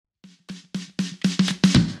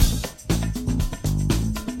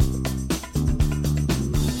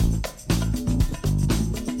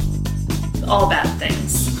all bad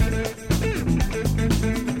things.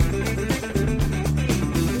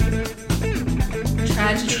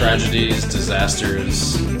 Tragedies,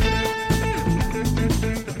 disasters.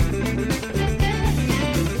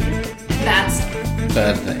 That's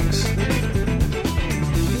Bad things.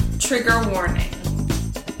 trigger warning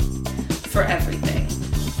for everything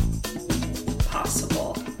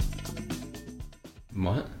possible.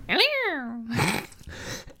 What?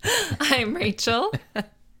 I'm Rachel,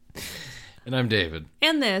 And I'm David.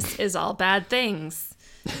 and this is All Bad Things.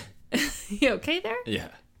 You okay there? Yeah.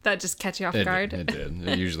 That just catch you off It guard? did.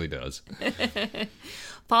 It usually does.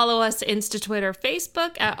 Follow us Insta, Twitter,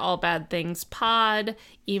 Facebook at All Bad Things Pod.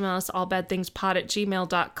 Email us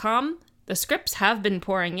allbadthingspod@gmail.com. The scripts have been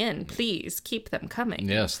pouring in. Please keep them coming.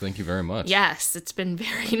 Yes, thank you very much. Yes, it's been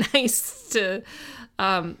very nice to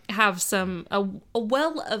have a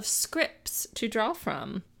well of scripts to draw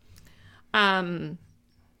from.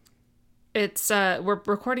 It's we're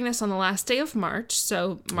recording this on the last day of March,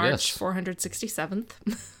 so March Yes. 467th.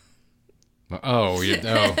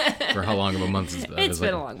 For how long of a month is that? It's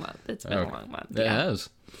been a long month. It's been a long month. It has.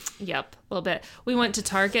 Yep, a little bit. We went to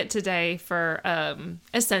Target today for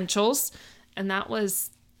essentials, and that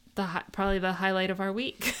was probably the highlight of our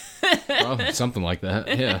week. Well, something like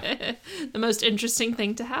that. Yeah. The most interesting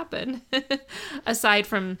thing to happen, aside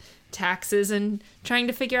from taxes and trying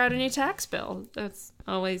to figure out a new tax bill. That's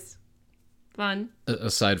always fun.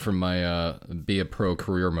 Aside from my be a pro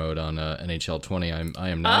career mode on NHL 20, I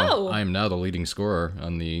am now the leading scorer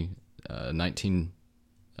on the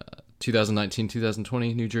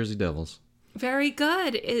 2019-2020 New Jersey Devils. Very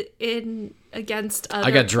good in against other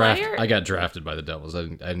I got players. drafted by the Devils. I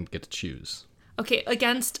didn't get to choose. Okay,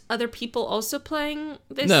 against other people also playing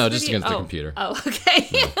this. No, just video? against the computer. Oh, okay.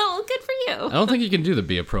 Well, good for you. I don't think you can do the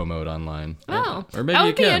be a pro mode online. Oh, or maybe that you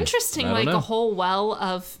would be can. interesting. I don't Like know. a whole well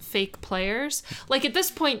of fake players. Like at this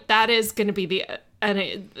point, that is going to be the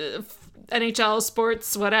NHL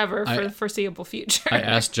sports whatever for the foreseeable future. I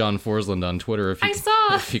asked John Forsland on Twitter if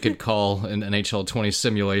he could call an NHL 20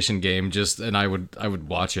 simulation game, and I would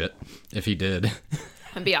watch it if he did.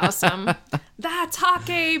 That'd be awesome. That's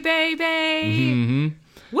hockey, baby. Mm-hmm.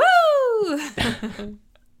 Woo!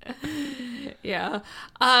 Yeah.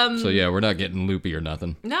 So yeah, we're not getting loopy or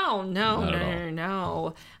nothing.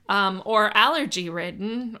 No. Or allergy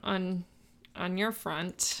ridden on your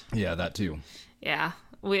front. Yeah, that too. Yeah.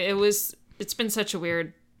 It's been such a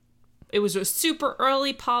weird. It was a super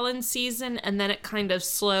early pollen season, and then it kind of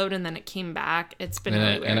slowed, and then it came back. It's been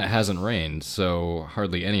really weird. And it hasn't rained, so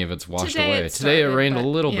hardly any of it's washed Today away. it Today it started, rained a but,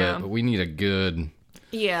 little yeah. bit, but we need a good.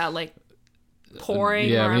 Yeah, like pouring.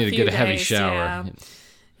 Yeah, or we need a few good heavy days, shower.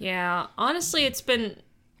 Yeah. Honestly, it's been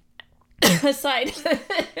aside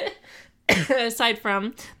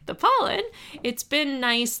from the pollen, it's been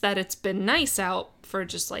nice that it's been nice out for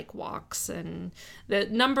just like walks, and the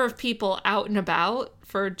number of people out and about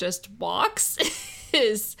for just walks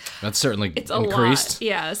That's certainly it's increased. A lot.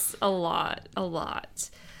 Yes, a lot.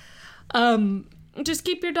 Just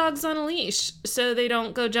keep your dogs on a leash so they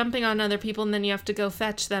don't go jumping on other people, and then you have to go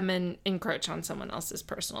fetch them and encroach on someone else's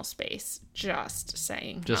personal space. Just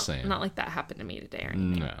saying. Not like that happened to me today or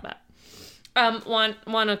anything. No. But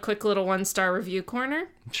want a quick little 1-star review corner?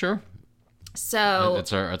 Sure. So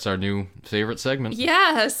It's our new favorite segment.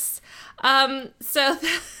 yes. So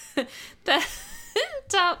the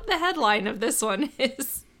headline of this one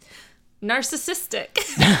is narcissistic.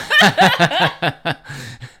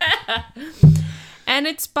 And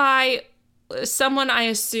it's by someone, I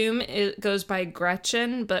assume it goes by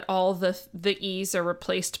Gretchen, but all the E's are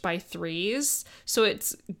replaced by 3's. So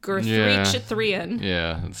it's Gerthrichian.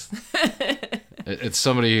 Yeah. It's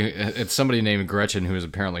somebody named Gretchen who is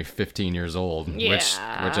apparently 15 years old, which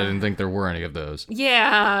I didn't think there were any of those.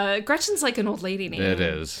 Yeah, Gretchen's like an old lady name. It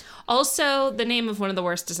is. Also, the name of one of the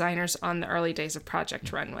worst designers on the early days of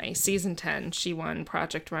Project Runway. Season 10, she won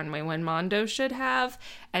Project Runway when Mondo should have,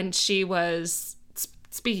 and she was,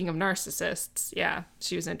 speaking of narcissists, yeah,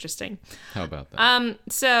 she was interesting. How about that?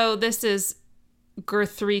 So this is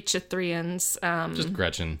Gerthrichian's. Just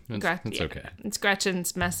Gretchen. It's okay. It's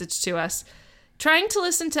Gretchen's message to us. Trying to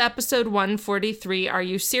listen to episode 143, are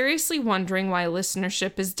you seriously wondering why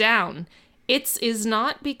listenership is down? It is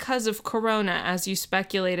not because of Corona, as you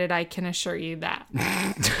speculated, I can assure you that.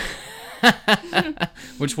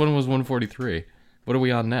 Which one was 143? What are we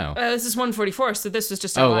on now? This is 144, so this was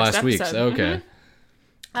just our last episode. Week's. Okay.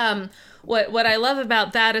 What I love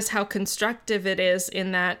about that is how constructive it is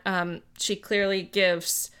in that she clearly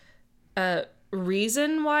gives a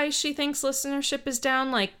reason why she thinks listenership is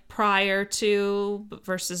down, like prior to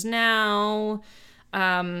versus now.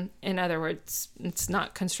 In other words, it's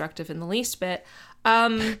not constructive in the least bit.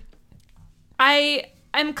 I've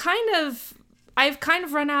kind of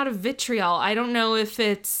run out of vitriol. I don't know if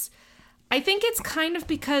I think it's kind of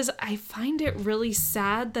because I find it really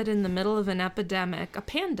sad that in the middle of an epidemic, a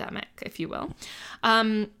pandemic, if you will,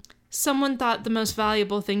 someone thought the most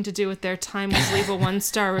valuable thing to do with their time was leave a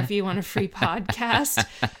 1-star review on a free podcast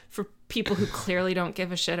for people who clearly don't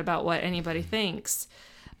give a shit about what anybody thinks.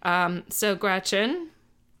 So Gretchen,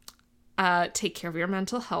 take care of your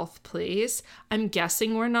mental health, please. I'm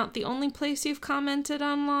guessing we're not the only place you've commented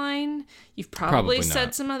online. You've probably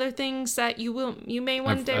said some other things that you may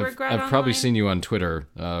one day regret. I've probably seen you on Twitter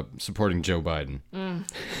supporting Joe Biden. Oh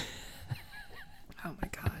my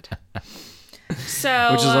God.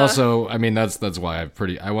 So, which is also, I mean, that's why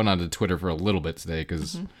I went onto Twitter for a little bit today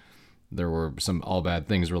because there were some all bad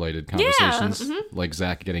things related conversations, like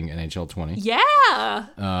Zach getting NHL 20. Yeah.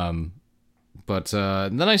 But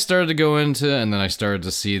then I started to go into, and then I started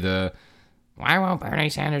to see why won't Bernie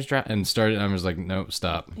Sanders drop? And I was like, no,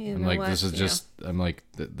 stop. I'm like, this is just, I'm like,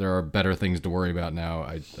 there are better things to worry about now.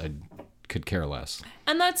 I could care less.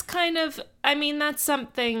 And that's kind of, I mean, that's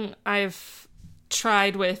something I've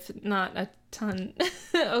tried with, not a ton.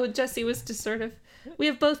 Oh, Jesse was just sort of, we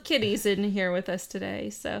have both kitties in here with us today.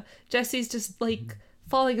 So Jesse's just like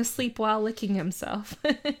falling asleep while licking himself.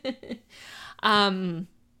 Oh,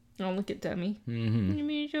 look at Demi.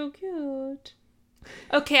 You're so cute.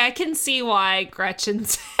 Okay, I can see why Gretchen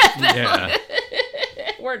said that. Yeah.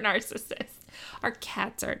 We're narcissists. Our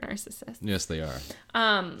cats are narcissists. Yes, they are.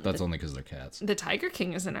 That's only because they're cats. The Tiger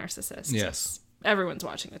King is a narcissist. Yes. Everyone's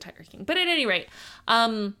watching the Tiger King. But at any rate,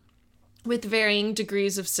 with varying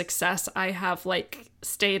degrees of success, I have like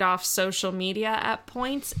stayed off social media at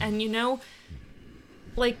points, and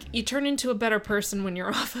like you turn into a better person when you're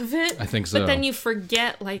off of it. I think so. But then you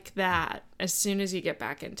forget like that as soon as you get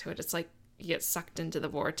back into it. It's like you get sucked into the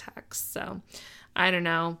vortex. So I don't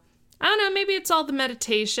know. Maybe it's all the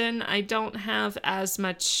meditation. I don't have as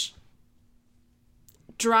much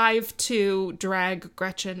drive to drag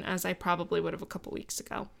Gretchen as I probably would have a couple weeks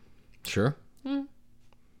ago. Sure.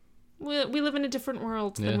 We live in a different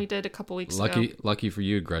world than we did a couple weeks ago. Lucky for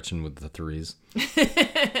you, Gretchen, with the threes.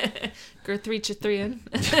 Gerthree-chathrian.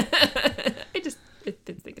 I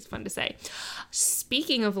think it's fun to say.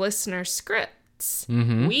 Speaking of listener scripts,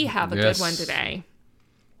 we have a good one today.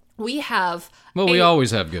 We have... Well, we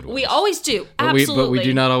always have good ones. We always do. Absolutely. But we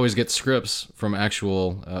do not always get scripts from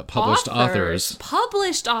actual published authors.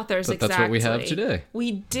 Published authors, but exactly. That's what we have today.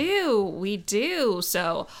 We do.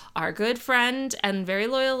 So our good friend and very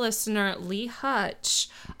loyal listener, Lee Hutch,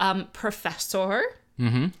 professor,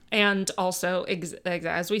 and also,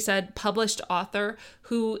 as we said, published author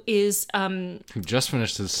who is... who just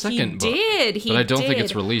finished his second book. But I don't think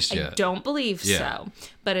it's released yet. I don't believe so,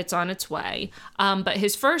 but it's on its way. But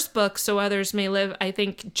his first book, So Others May Live, I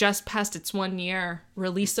think just passed its 1-year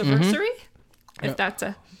release anniversary. If that's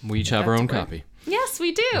a... We each have our own copy. Yes,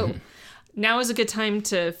 we do. Now is a good time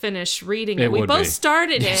to finish reading it. We both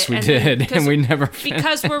started it. Yes, we did, and we never finished.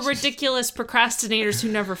 Because we're ridiculous procrastinators who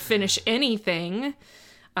never finish anything.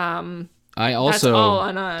 That's all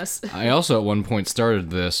on us. I also at one point started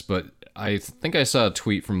this, but I think I saw a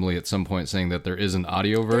tweet from Lee at some point saying that there is an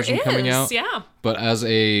audio version coming out. Yeah. But as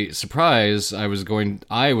a surprise, I was doing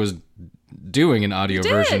an audio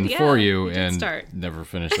version for you and never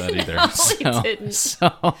finished that either. No, we didn't.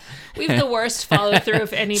 So we have the worst follow through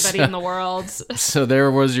of anybody in the world. So there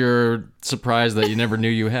was your surprise that you never knew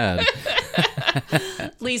you had.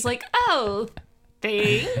 Lee's like, oh,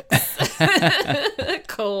 thanks?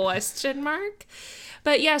 Question mark.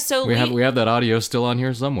 But yeah, so we have that audio still on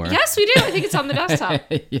here somewhere. Yes, we do. I think it's on the desktop.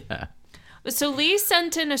 Yeah. So Lee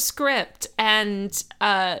sent in a script, and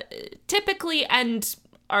typically, and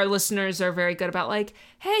our listeners are very good about like,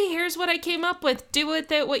 hey, here's what I came up with. Do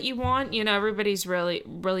with it what you want. Everybody's really,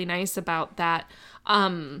 really nice about that.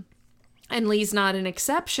 And Lee's not an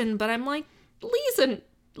exception, but I'm like, Lee's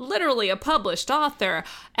literally a published author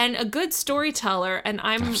and a good storyteller, and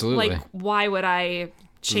I'm Absolutely. Like, why would I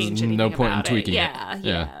change anything? No point about in tweaking it? it.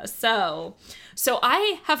 Yeah. So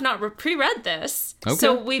I have not pre-read this, okay.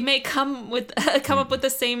 So we may come up with the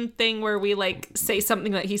same thing where we like say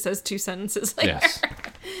something that he says 2 sentences later. Yes.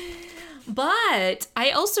 But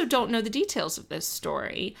I also don't know the details of this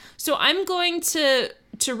story, so I'm going to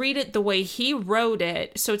read it the way he wrote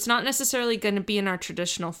it. So it's not necessarily going to be in our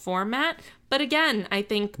traditional format. But again, I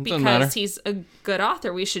think because he's a good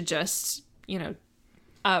author, we should just,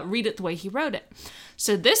 read it the way he wrote it.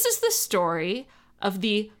 So this is the story of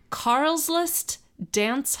the Karlslust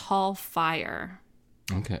Dance Hall Fire.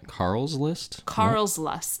 Okay, Karlslust?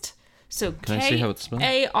 Karlslust. So Can I see how it's spelled?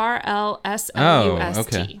 Karlslust. Oh,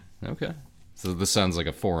 okay. Okay. So this sounds like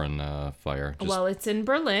a foreign fire. Well, it's in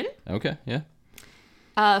Berlin. Okay, yeah.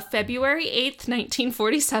 February 8th,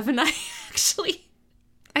 1947.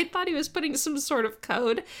 I thought he was putting some sort of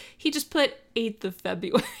code. He just put 8th of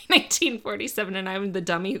February, 1947, and I'm the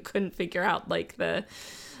dummy who couldn't figure out, like, the,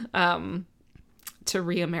 to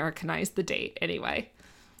re-Americanize the date, anyway.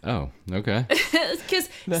 Oh, okay. Because,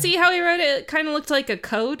 see how he wrote it? It kind of looked like a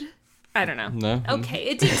code? I don't know. No. Okay,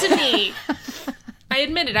 it did to me. I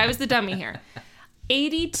admit it, I was the dummy here.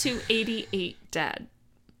 80 to 88 dead.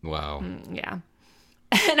 Wow. Yeah.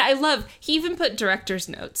 And I love, he even put director's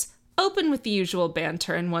notes. Open with the usual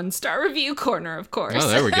banter and 1-star review corner, of course. Oh,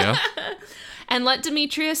 there we go. And let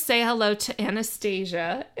Demetrius say hello to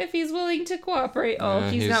Anastasia if he's willing to cooperate. Oh,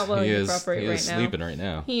 he's not willing to cooperate right now. He is sleeping right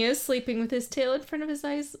now. He is sleeping with his tail in front of his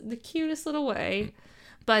eyes, the cutest little way.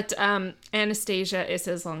 But Anastasia is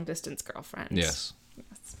his long-distance girlfriend. Yes.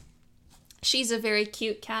 She's a very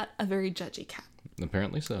cute cat, a very judgy cat.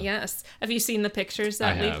 Apparently so. Yes. Have you seen the pictures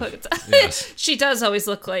that Lee puts? Yes. She does always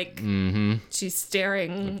look like she's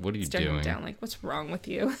staring. What are you staring doing? Down like, what's wrong with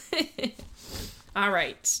you? All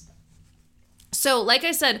right. So, like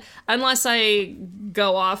I said, unless I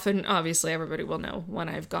go off, and obviously everybody will know when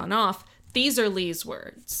I've gone off, these are Lee's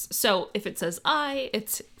words. So if it says I,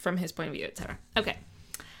 it's from his point of view, etc. Okay.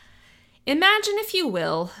 Imagine, if you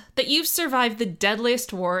will, that you've survived the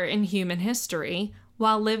deadliest war in human history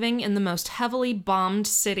while living in the most heavily bombed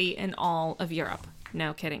city in all of Europe.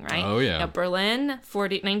 No kidding, right? Oh, yeah. Berlin,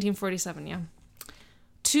 1947, yeah.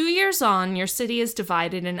 2 years on, your city is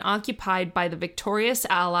divided and occupied by the victorious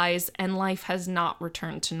Allies, and life has not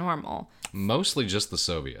returned to normal. Mostly just the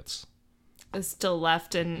Soviets. Is still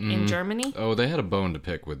left in Germany? Oh, they had a bone to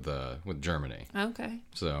pick with Germany. Okay.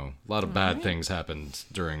 So, a lot of bad things happened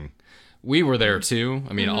during... We were there, too.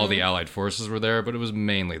 I mean, all the Allied forces were there, but it was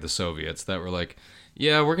mainly the Soviets that were like,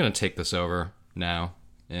 yeah, we're going to take this over now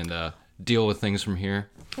and deal with things from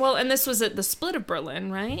here. Well, and this was at the split of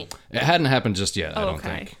Berlin, right? It hadn't happened just yet, I don't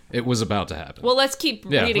think. It was about to happen. Well, let's keep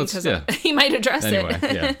reading because he might address it.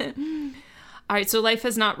 Yeah. All right, so life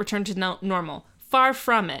has not returned to normal. Far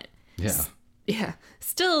from it. Yeah. Yeah.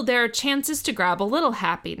 Still, there are chances to grab a little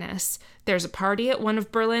happiness. There's a party at one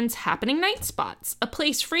of Berlin's happening night spots, a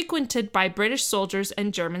place frequented by British soldiers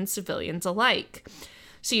and German civilians alike.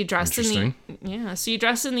 So you dress in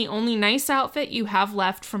the only nice outfit you have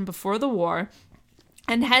left from before the war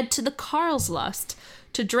and head to the Karlslust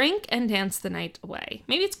to drink and dance the night away.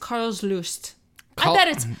 Maybe it's Karlslust. I bet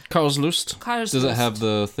it's Karlslust. Karlslust. Does it have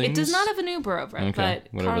the things? It does not have an Uber over it, but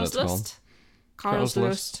whatever that's called.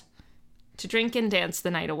 Karlslust. To drink and dance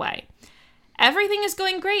the night away. Everything is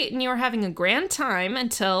going great and you're having a grand time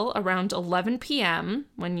until around 11 p.m.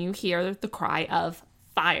 when you hear the cry of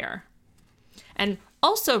fire. And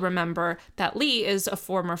also remember that Lee is a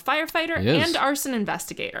former firefighter and arson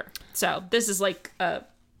investigator. So this is like a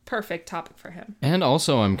perfect topic for him. And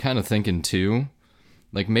also I'm kind of thinking too,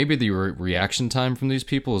 like maybe the reaction time from these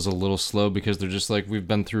people is a little slow because they're just like, we've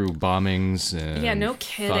been through bombings and no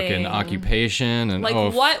kidding. Fucking occupation and like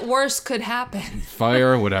what worse could happen?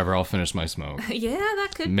 Fire, whatever, I'll finish my smoke. Yeah,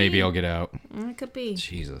 that could maybe I'll get out. It could be.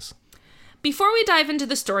 Jesus. Before we dive into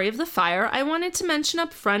the story of the fire, I wanted to mention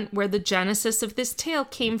up front where the genesis of this tale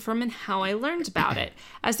came from and how I learned about it,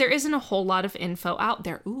 as there isn't a whole lot of info out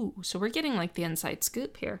there. Ooh, so we're getting like the inside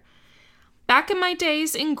scoop here. Back in my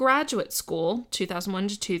days in graduate school, 2001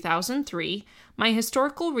 to 2003, my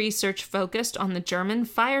historical research focused on the German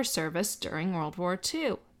fire service during World War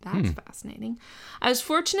II. That's fascinating. I was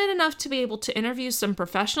fortunate enough to be able to interview some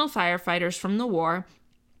professional firefighters from the war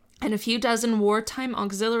and a few dozen wartime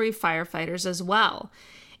auxiliary firefighters as well.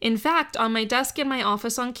 In fact, on my desk in my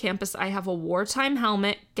office on campus, I have a wartime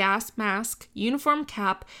helmet, gas mask, uniform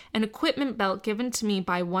cap, and equipment belt given to me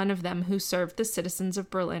by one of them who served the citizens of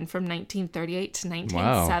Berlin from 1938 to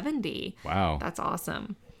 1970. Wow. That's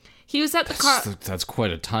awesome. He was at the That's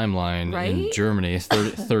quite a timeline right? in Germany,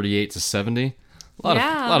 38 to 70. A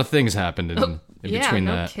lot of things happened in between that. Yeah,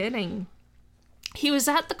 no kidding. He was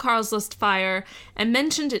at the Karlslust fire and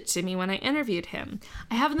mentioned it to me when I interviewed him.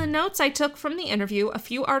 I have in the notes I took from the interview a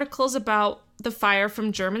few articles about the fire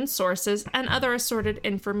from German sources and other assorted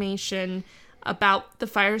information about the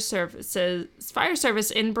fire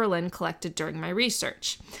service in Berlin collected during my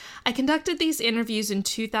research. I conducted these interviews in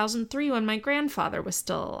 2003 when my grandfather was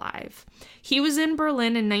still alive. He was in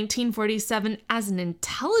Berlin in 1947 as an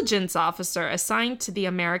intelligence officer assigned to the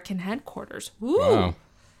American headquarters. Ooh. Wow.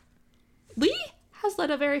 Lee has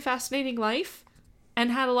led a very fascinating life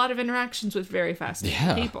and had a lot of interactions with very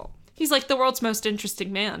fascinating people. He's like the world's most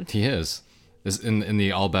interesting man. He is. In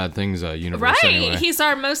the All Bad Things universe, right? Anyway. He's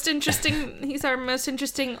our most interesting. He's our most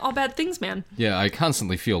interesting All Bad Things man. Yeah, I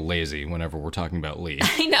constantly feel lazy whenever we're talking about Lee.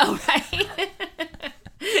 I know,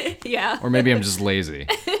 right? Yeah. Or maybe I'm just lazy.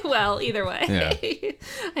 Well, either way. Yeah.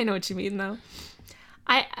 I know what you mean, though.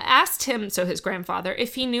 I asked him, so his grandfather,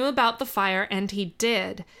 if he knew about the fire, and he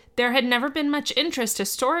did. There had never been much interest,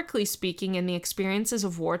 historically speaking, in the experiences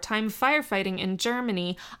of wartime firefighting in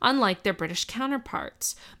Germany, unlike their British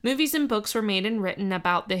counterparts. Movies and books were made and written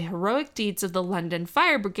about the heroic deeds of the London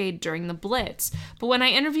Fire Brigade during the Blitz, but when I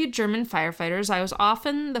interviewed German firefighters, I was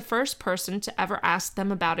often the first person to ever ask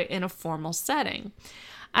them about it in a formal setting.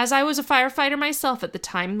 As I was a firefighter myself at the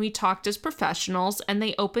time, we talked as professionals, and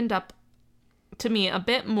they opened up to me a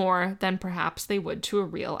bit more than perhaps they would to a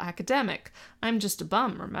real academic. I'm just a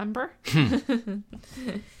bum, remember? Oh,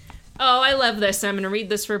 I love this. I'm going to read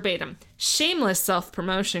this verbatim. Shameless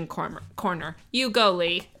self-promotion corner. You go,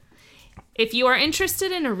 Lee. If you are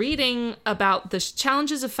interested in a reading about the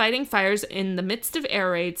challenges of fighting fires in the midst of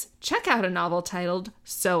air raids, check out a novel titled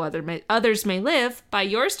So Others May Live by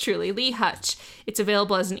yours truly, Lee Hutch. It's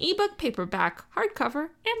available as an ebook, paperback, hardcover,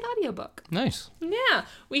 and audiobook. Nice. Yeah,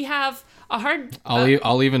 we have a hard...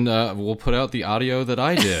 I'll even, we'll put out the audio that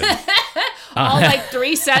I did. all like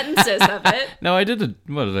 3 sentences of it. No, I did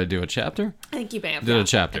what did I do, a chapter? I think you may have did a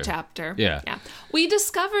chapter. A chapter. Yeah. We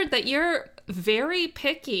discovered that you're very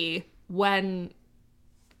picky when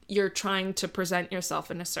you're trying to present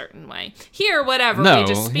yourself in a certain way. Here, whatever, we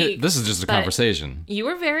just speak. This is just a conversation. You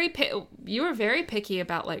were very picky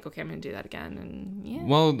about like, okay, I'm going to do that again, and yeah.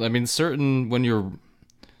 Well, I mean, when you're,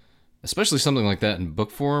 especially something like that in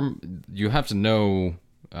book form, you have to know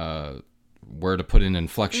where to put in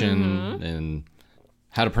inflection and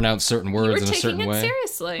how to pronounce certain words in a certain way. You were taking it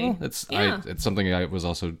seriously. Well, it's something I was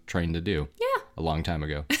also trained to do. Yeah. A long time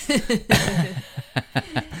ago.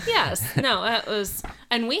 Yes. No, that was...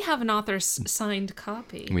 And we have an author's signed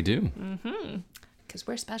copy. We do. Mm-hmm. Because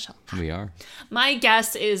we're special. We are. My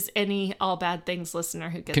guess is any All Bad Things listener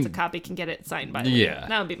who gets a copy can get it signed by me. Yeah.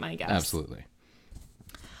 That would be my guess. Absolutely.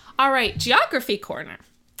 All right, Geography Corner.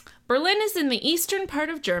 Berlin is in the eastern part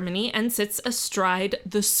of Germany and sits astride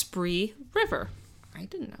the Spree River. I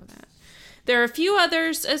didn't know that. There are a few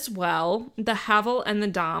others as well, the Havel and the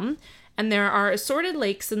Dam, and there are assorted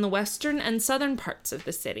lakes in the western and southern parts of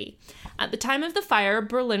the city. At the time of the fire,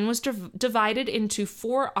 Berlin was divided into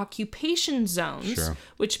 4 occupation zones,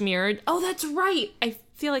 which mirrored... Oh, that's right! I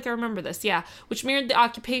feel like I remember this, yeah. Which mirrored the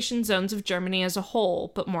occupation zones of Germany as a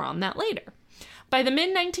whole, but more on that later. By the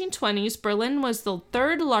mid-1920s, Berlin was the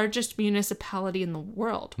 3rd largest municipality in the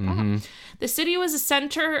world. Mm-hmm. Wow. The city was a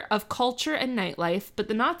center of culture and nightlife, but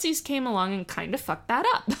the Nazis came along and kind of fucked that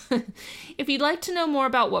up. If you'd like to know more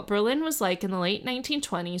about what Berlin was like in the late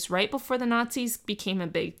 1920s, right before the Nazis became a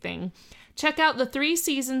big thing, check out the 3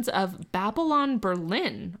 seasons of Babylon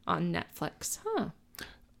Berlin on Netflix.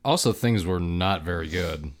 Also, things were not very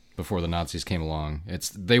good before the Nazis came along.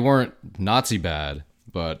 They weren't Nazi bad.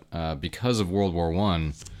 But because of World War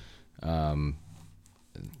I,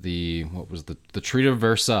 the Treaty of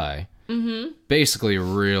Versailles basically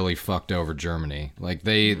really fucked over Germany. Like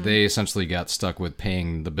they essentially got stuck with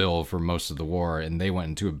paying the bill for most of the war, and they went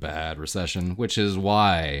into a bad recession, which is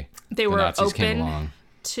why they were Nazis came open along.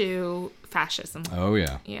 To fascism. Oh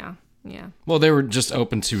yeah. Yeah. Well, they were just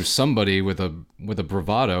open to somebody with a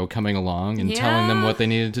bravado coming along and telling them what they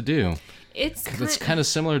needed to do. It's kind of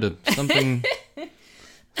similar to something.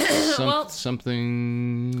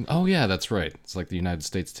 Something. Oh yeah, that's right. It's like the United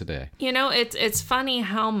States today. You know, it's funny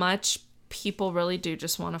how much people really do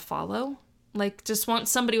just want to follow, like just want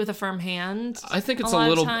somebody with a firm hand. I think it's a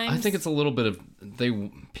little. I think it's a little bit of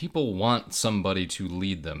people want somebody to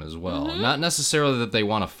lead them as well. Mm-hmm. Not necessarily that they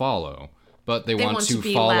want to follow, but they want to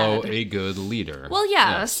follow a good leader. Well,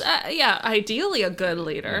 yes. Ideally a good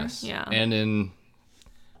leader. Yes. Yeah. And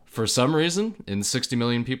for some reason, in 60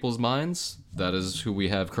 million people's minds, that is who we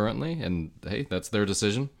have currently, and hey, that's their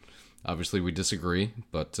decision. Obviously, we disagree,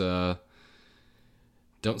 but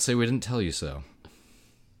don't say we didn't tell you so.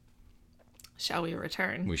 Shall we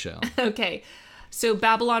return? We shall. Okay, so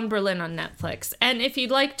Babylon Berlin on Netflix. And if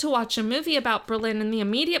you'd like to watch a movie about Berlin in the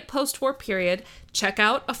immediate post-war period, check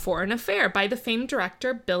out A Foreign Affair by the famed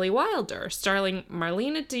director Billy Wilder, starring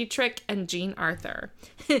Marlene Dietrich and Jean Arthur.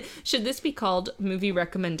 Should this be called Movie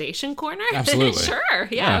Recommendation Corner? Absolutely. Sure,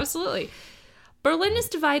 yeah, absolutely. Berlin is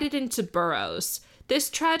divided into boroughs. This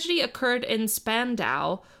tragedy occurred in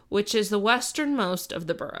Spandau, which is the westernmost of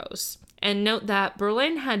the boroughs. And note that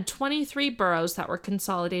Berlin had 23 boroughs that were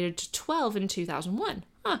consolidated to 12 in 2001.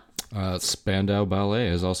 Spandau Ballet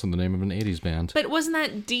is also the name of an 80s band. But wasn't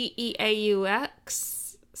that Deux?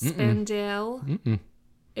 Spandau.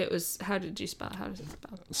 It was, how did you spell? How does it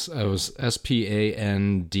spell? It was Spandau,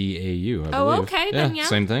 I believe. Oh, okay, then yeah.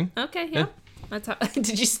 Same thing. Okay, yeah. That's how,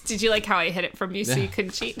 did you like how I hid it from you so you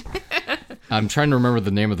couldn't cheat? I'm trying to remember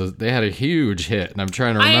the name of they had a huge hit, and I'm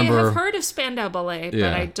trying to remember. I have heard of Spandau Ballet,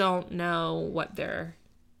 but I don't know what their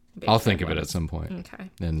I'll think of it at some point. Okay.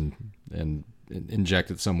 And inject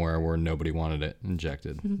it somewhere where nobody wanted it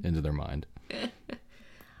injected into their mind.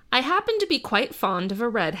 I happen to be quite fond of a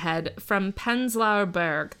redhead from Prenzlauer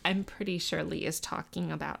Berg. I'm pretty sure Lee is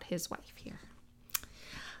talking about his wife here.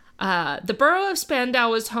 The borough of Spandau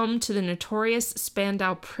was home to the notorious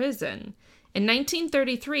Spandau prison. In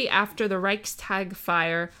 1933, after the Reichstag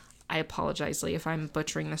fire, I apologize, Lee, if I'm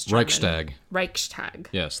butchering this German. Reichstag.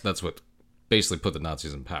 Yes, that's what basically put the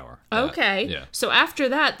Nazis in power. Okay. Yeah. So after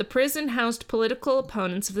that, the prison housed political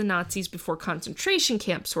opponents of the Nazis before concentration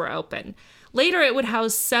camps were open. Later, it would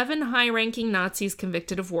house 7 high-ranking Nazis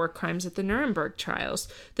convicted of war crimes at the Nuremberg trials,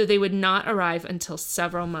 though they would not arrive until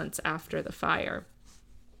several months after the fire.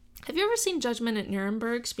 Have you ever seen Judgment at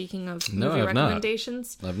Nuremberg, speaking of movie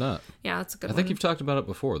recommendations? I've not. Yeah, that's a good one. I think you've talked about it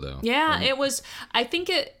before, though. Yeah, it was... I think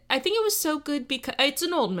it was so good because... It's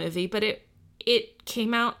an old movie, but it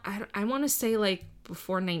came out, I want to say, like,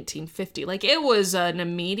 before 1950. Like, it was an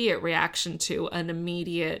immediate reaction to an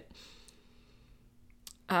immediate...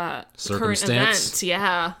 current event.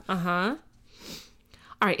 Yeah. All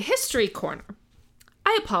right, History Corner.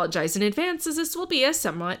 I apologize in advance as this will be a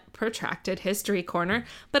somewhat protracted history corner,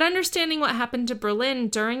 but understanding what happened to Berlin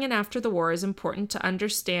during and after the war is important to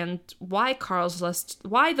understand why the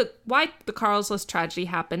Karlslust tragedy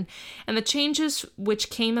happened and the changes which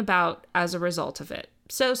came about as a result of it.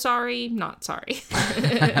 So sorry, not sorry.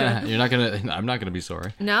 I'm not gonna be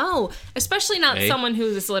sorry. No, especially not someone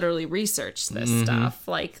who has literally researched this stuff.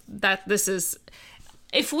 Like that. This is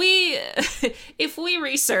if we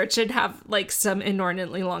research and have like some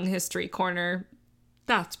inordinately long history corner,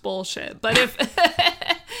 that's bullshit. But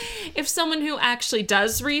if someone who actually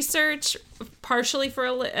does research partially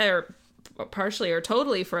or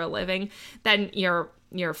totally for a living, then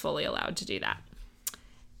you're fully allowed to do that.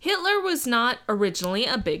 Hitler was not originally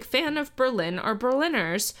a big fan of Berlin or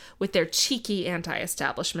Berliners with their cheeky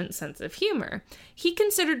anti-establishment sense of humor. He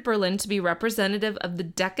considered Berlin to be representative of the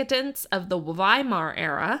decadence of the Weimar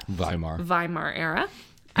era. Weimar era.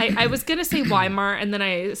 I was going to say Weimar, and then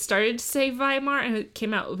I started to say Weimar, and it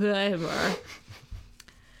came out Weimar.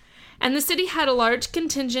 And the city had a large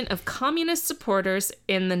contingent of communist supporters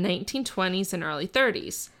in the 1920s and early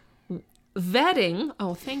 30s. Wedding,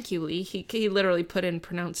 oh, thank you, Lee. He literally put in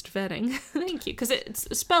pronounced vetting. Thank you, because it's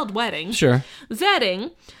spelled wedding. Sure.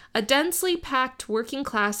 Wedding, a densely packed working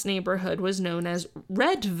class neighborhood, was known as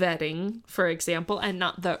Red Wedding, for example, and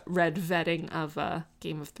not the Red Wedding of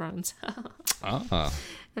Game of Thrones.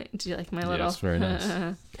 Do you like my little? Yes, very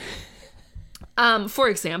nice. For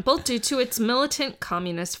example, due to its militant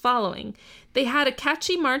communist following, they had a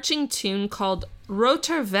catchy marching tune called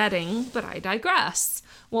Roter Wedding, but I digress.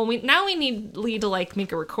 Well, we need Lee to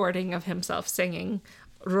make a recording of himself singing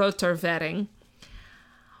Roter Wedding.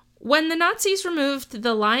 When the Nazis removed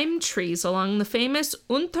the lime trees along the famous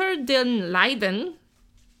Unter den Linden,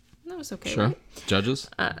 that was okay. Sure. Right? Judges.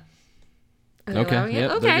 Okay.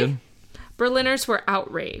 Yeah, okay. Berliners were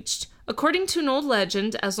outraged. According to an old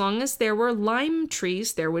legend, as long as there were lime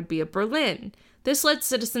trees, there would be a Berlin. This led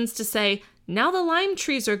citizens to say, now the lime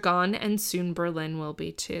trees are gone, and soon Berlin will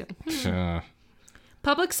be too.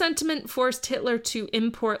 Public sentiment forced Hitler to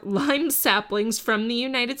import lime saplings from the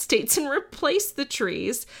United States and replace the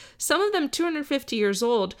trees, some of them 250 years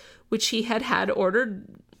old, which he had ordered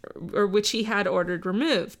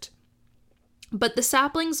removed. But the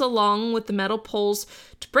saplings, along with the metal poles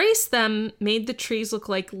to brace them, made the trees look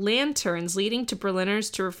like lanterns, leading to Berliners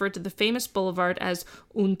to refer to the famous boulevard as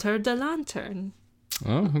Unter der Lantern.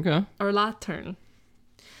 Oh, okay. Or Latern.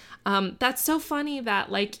 That's so funny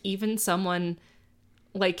that, even someone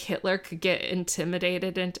like Hitler could get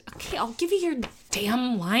intimidated and, okay, I'll give you your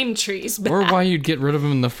damn lime trees back. Or why you'd get rid of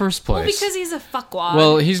him in the first place. Well, because he's a fuckwad.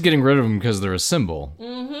 Well, he's getting rid of them because they're a symbol.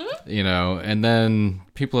 Mm-hmm. And then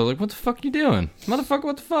people are like, what the fuck are you doing? Motherfucker,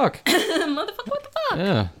 what the fuck? Motherfucker, what the fuck?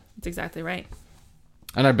 Yeah. That's exactly right.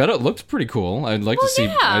 And I bet it looked pretty cool. I'd like to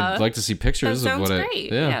see pictures of what it...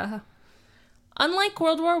 Great. Yeah. Unlike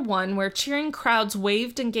World War I, where cheering crowds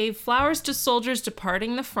waved and gave flowers to soldiers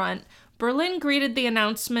departing the front, Berlin greeted the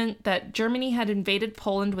announcement that Germany had invaded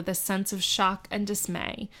Poland with a sense of shock and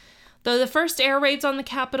dismay. Though the first air raids on the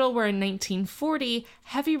capital were in 1940,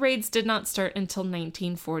 heavy raids did not start until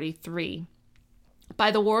 1943.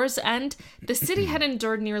 By the war's end, the city had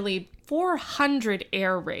endured nearly 400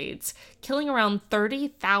 air raids, killing around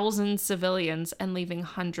 30,000 civilians and leaving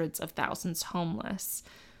hundreds of thousands homeless.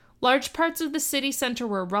 Large parts of the city center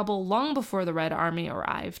were rubble long before the Red Army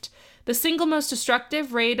arrived. The single most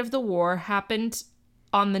destructive raid of the war happened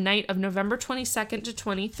on the night of November 22nd to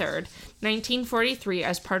 23rd, 1943,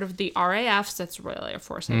 as part of the RAF's, that's Royal Air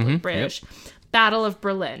Force, British, Battle of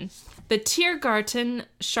Berlin. The Tiergarten,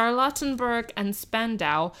 Charlottenburg, and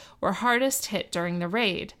Spandau were hardest hit during the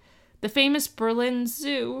raid. The famous Berlin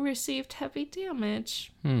Zoo received heavy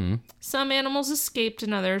damage. Some animals escaped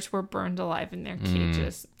and others were burned alive in their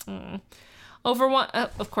cages.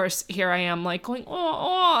 Of course, here I am like going,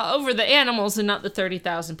 over the animals and not the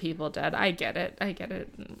 30,000 people dead. I get it.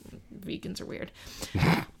 Vegans are weird.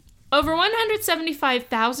 Over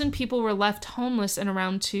 175,000 people were left homeless and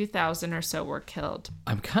around 2,000 or so were killed.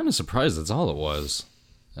 I'm kind of surprised that's all it was.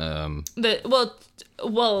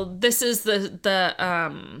 This is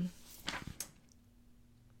the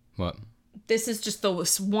What? This is just the one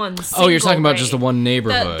single Oh, you're talking about raid. just the one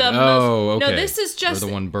neighborhood. Okay. No, this is just... Or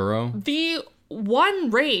the one borough? The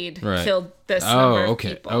one raid killed this number of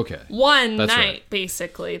people. Okay. One That's night, right.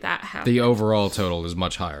 basically, that happened. The overall total is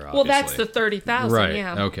much higher, obviously. Well, that's the 30,000, right.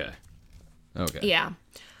 yeah. Okay. Yeah.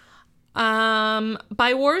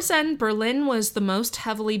 By war's end, Berlin was the most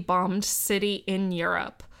heavily bombed city in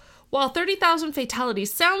Europe. While 30,000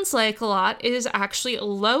 fatalities sounds like a lot, it is actually a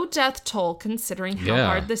low death toll considering how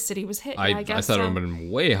hard the city was hit. I thought it would have been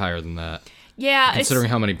way higher than that. Yeah. Considering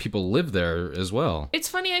how many people live there as well. It's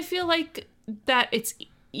funny, I feel like that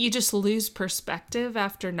you just lose perspective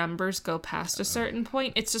after numbers go past a certain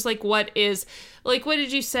point. It's just like, what did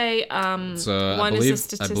you say? I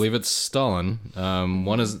believe it's Stalin.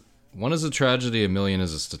 One is a tragedy, a million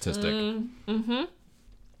is a statistic.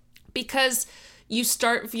 Because you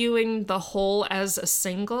start viewing the whole as a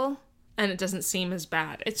single, and it doesn't seem as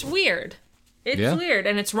bad. It's weird. It's weird,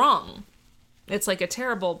 and it's wrong. It's like a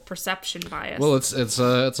terrible perception bias. Well, it's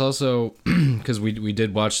also because we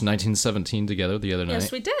did watch 1917 together the other night.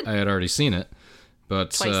 Yes, we did. I had already seen it,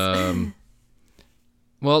 but Twice.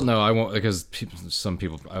 well, no, I won't because some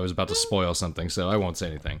people. I was about to spoil something, so I won't say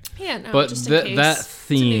anything. Yeah, no. But just in case. that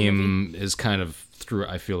theme is kind of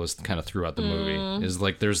I feel is kind of throughout the movie. Is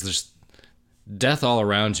like there's this death all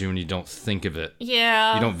around you and you don't think of it.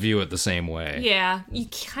 Yeah. You don't view it the same way. Yeah, you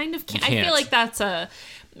kind of can't. You can't. I feel like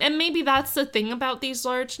and maybe that's the thing about these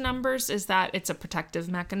large numbers is that it's a protective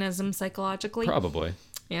mechanism psychologically. Probably.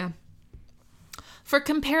 Yeah. For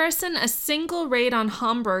comparison, a single raid on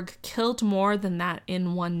Hamburg killed more than that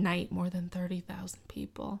in one night, more than 30,000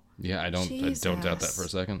 people. Yeah, I don't doubt that for a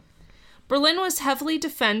second. Berlin was heavily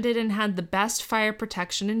defended and had the best fire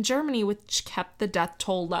protection in Germany, which kept the death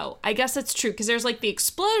toll low. I guess that's true, because there's like the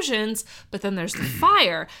explosions, but then there's the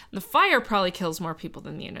fire. And the fire probably kills more people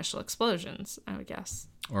than the initial explosions, I would guess.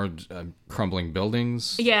 Or crumbling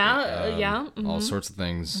buildings. Yeah. All sorts of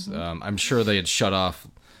things. I'm sure they had shut off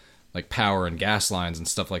like power and gas lines and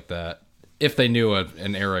stuff like that. If they knew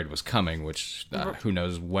an air raid was coming, which who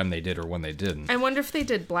knows when they did or when they didn't. I wonder if they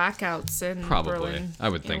did blackouts in Berlin. I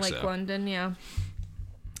would think like so. London, yeah.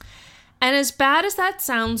 And as bad as that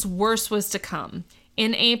sounds, worse was to come.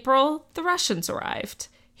 In April, the Russians arrived.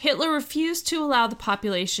 Hitler refused to allow the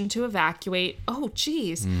population to evacuate. Oh,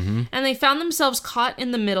 geez. And they found themselves caught in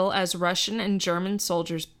the middle as Russian and German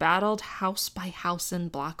soldiers battled house by house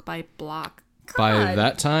and block by block. God. By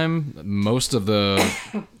that time, most of the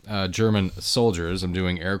German soldiers, I'm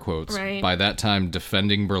doing air quotes, by that time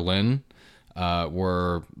defending Berlin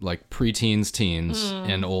were like preteens, teens,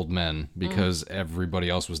 and old men because everybody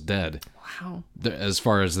else was dead. Wow. As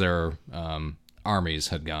far as their armies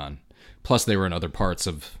had gone. Plus, they were in other parts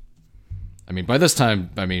of... I mean, by this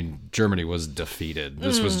time, Germany was defeated.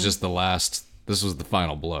 This was just this was the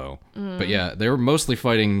final blow. But yeah, they were mostly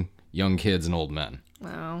fighting young kids and old men.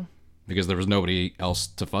 Wow. Because there was nobody else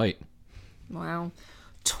to fight. Wow.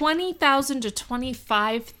 20,000 to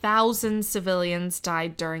 25,000 civilians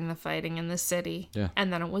died during the fighting in the city. Yeah.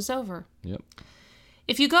 And then it was over. Yep.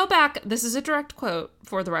 If you go back, this is a direct quote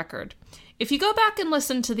for the record. If you go back and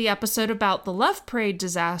listen to the episode about the Love Parade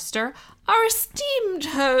disaster, our esteemed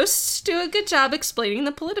hosts do a good job explaining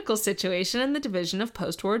the political situation and the division of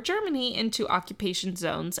post-war Germany into occupation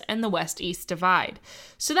zones and the West-East divide.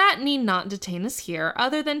 So that need not detain us here,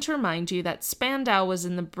 other than to remind you that Spandau was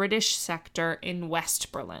in the British sector in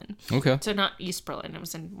West Berlin. Okay. So not East Berlin, it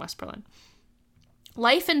was in West Berlin.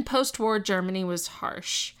 Life in post-war Germany was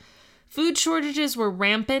harsh. Food shortages were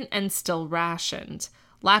rampant and still rationed.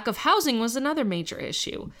 Lack of housing was another major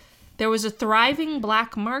issue. There was a thriving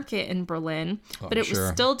black market in Berlin, but it was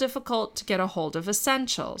still difficult to get a hold of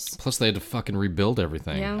essentials. Plus, they had to fucking rebuild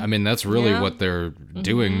everything. Yeah. I mean, that's really what they're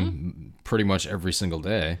doing pretty much every single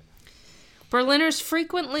day. Berliners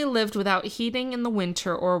frequently lived without heating in the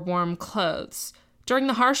winter or warm clothes. During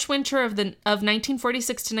the harsh winter of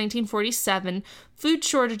 1946 to 1947, food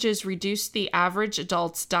shortages reduced the average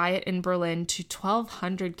adult's diet in Berlin to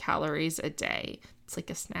 1,200 calories a day. It's like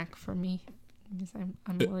a snack for me. I'm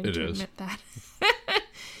willing to admit that.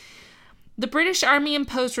 The British Army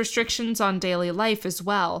imposed restrictions on daily life as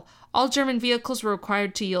well. All German vehicles were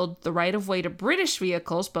required to yield the right-of-way to British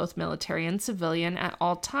vehicles, both military and civilian, at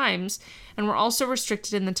all times, and were also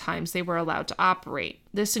restricted in the times they were allowed to operate.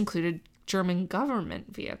 This included German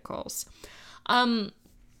government vehicles.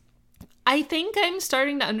 I think I'm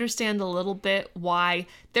starting to understand a little bit why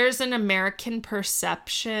there's an American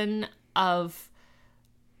perception of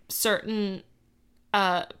certain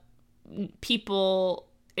people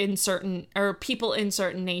in certain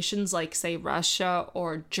nations, like say Russia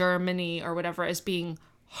or Germany or whatever, as being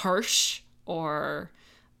harsh or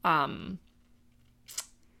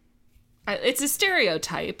it's a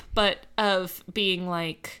stereotype, but of being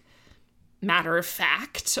like matter of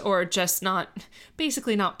fact or just not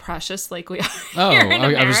precious like we are here in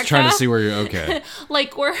America. I was trying to see where you're okay.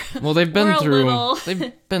 Like they've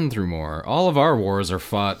been through more. All of our wars are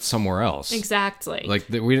fought somewhere else. Exactly. Like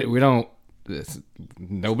we don't.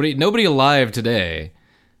 Nobody alive today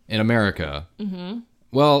in America. Mm-hmm.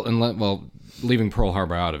 Well, leaving Pearl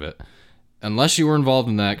Harbor out of it, unless you were involved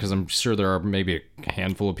in that, because I'm sure there are maybe a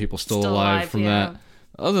handful of people still alive from that.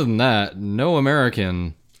 Other than that, no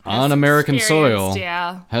American on American soil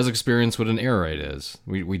has experienced what an air raid is.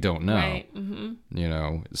 We don't know. Right. Mm-hmm. You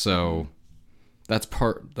know, so that's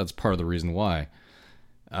part of the reason why.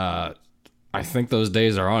 I think those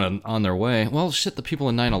days are on their way. Well, shit, the people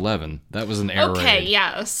in 9/11, that was an air raid. Okay,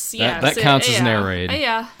 yes. That counts as an air raid.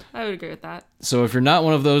 Yeah, I would agree with that. So if you're not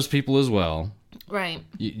one of those people as well, right,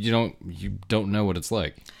 you don't know what it's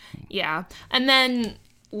like. Yeah, and then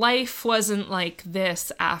life wasn't like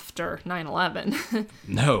this after 9/11.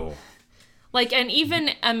 No. Like, and even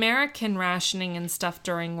American rationing and stuff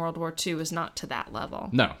during World War II is not to that level.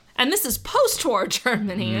 No. And this is post-war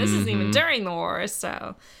Germany. Mm-hmm. This isn't even during the war,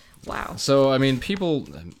 so... Wow. So, I mean, people,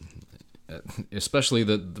 especially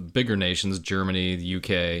the bigger nations, Germany, the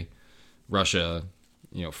UK, Russia,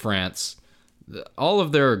 France, all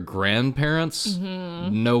of their grandparents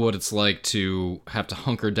know what it's like to have to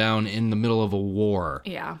hunker down in the middle of a war.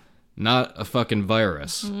 Yeah. Not a fucking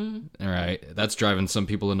virus. Mm-hmm. All right. That's driving some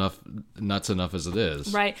people nuts enough as it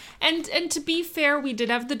is. Right. And to be fair, we did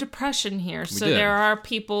have the Depression here. So there are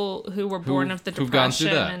people who were born of the Depression. Who've gone through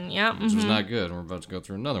that. And, which was not good. We're about to go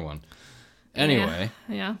through another one. Anyway.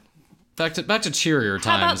 Yeah. Back to cheerier times.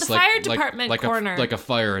 How about the fire department corner? Like a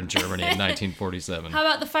fire in Germany in 1947. How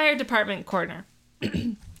about the fire department corner?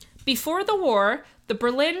 Before the war, the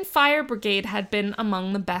Berlin Fire Brigade had been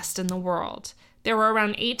among the best in the world. There were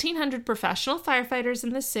around 1,800 professional firefighters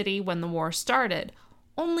in the city when the war started.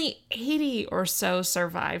 Only 80 or so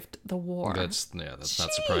survived the war. That's not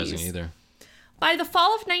surprising either. By the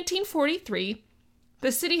fall of 1943,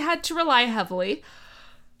 the city had to rely heavily...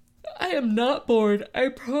 I am not bored, I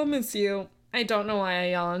promise you. I don't know why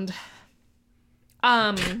I yawned.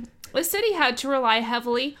 The city had to rely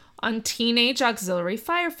heavily on teenage auxiliary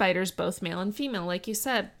firefighters, both male and female, like you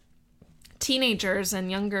said. Teenagers and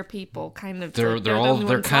younger people, kind of. They're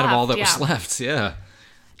kind of all that was left. Yeah.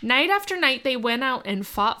 Night after night, they went out and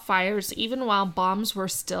fought fires, even while bombs were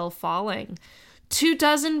still falling.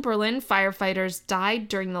 24 Berlin firefighters died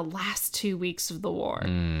during the last 2 weeks of the war.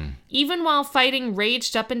 Even while fighting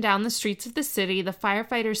raged up and down the streets of the city, the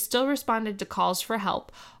firefighters still responded to calls for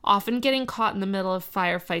help, often getting caught in the middle of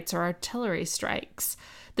firefights or artillery strikes.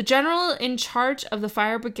 The general in charge of the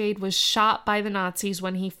fire brigade was shot by the Nazis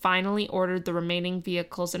when he finally ordered the remaining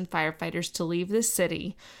vehicles and firefighters to leave the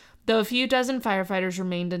city, though a few dozen firefighters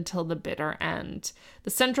remained until the bitter end. The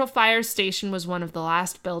central fire station was one of the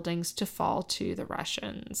last buildings to fall to the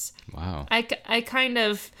Russians. Wow. I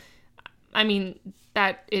mean,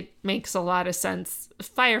 that it makes a lot of sense.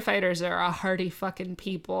 Firefighters are a hardy fucking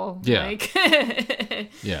people. Yeah.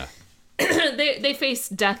 Yeah. They face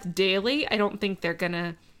death daily. I don't think they're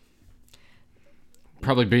gonna...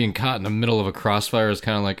 Probably being caught in the middle of a crossfire is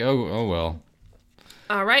kind of like, oh well.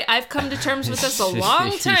 All right, I've come to terms with this a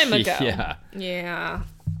long time ago. Yeah. Yeah.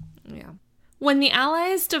 When the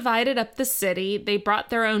Allies divided up the city, they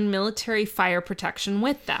brought their own military fire protection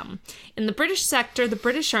with them. In the British sector, the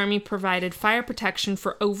British Army provided fire protection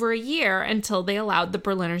for over a year until they allowed the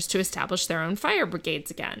Berliners to establish their own fire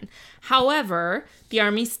brigades again. However, the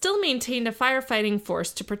Army still maintained a firefighting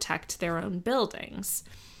force to protect their own buildings.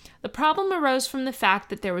 The problem arose from the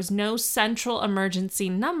fact that there was no central emergency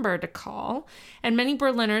number to call, and many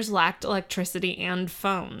Berliners lacked electricity and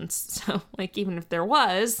phones. So, even if there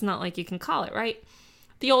was, not like you can call it, right?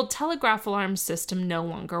 The old telegraph alarm system no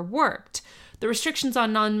longer worked. The restrictions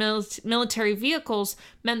on non-military vehicles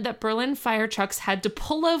meant that Berlin fire trucks had to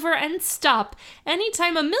pull over and stop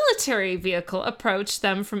anytime a military vehicle approached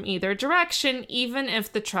them from either direction, even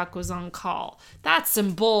if the truck was on call. That's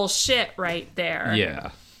some bullshit right there.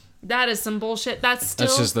 Yeah. That is some bullshit. That's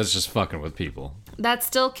just fucking with people. That's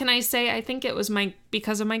still, can I say, I think it was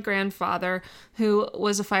because of my grandfather, who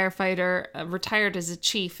was a firefighter, retired as a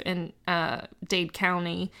chief in Dade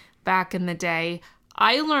County back in the day.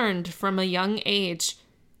 I learned from a young age,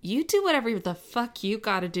 you do whatever the fuck you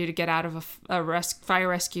gotta do to get out of a fire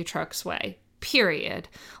rescue truck's way. Period.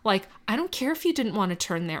 I don't care if you didn't want to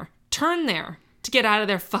turn there to get out of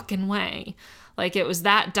their fucking way. It was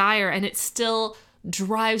that dire, and it still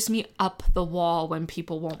drives me up the wall when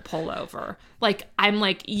people won't pull over.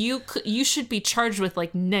 You should be charged with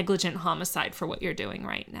negligent homicide for what you're doing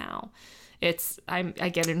right now. I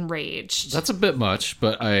get enraged. That's a bit much,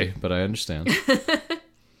 but I understand.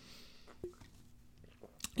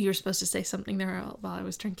 You were supposed to say something there while I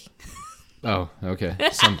was drinking. Oh, okay.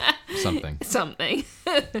 Something. Something.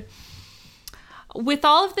 With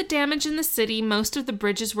all of the damage in the city, most of the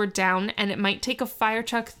bridges were down, and it might take a fire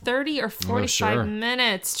truck 30 or 45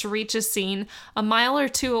 minutes to reach a scene a mile or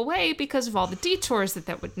two away because of all the detours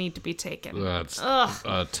that would need to be taken. That's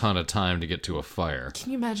a ton of time to get to a fire.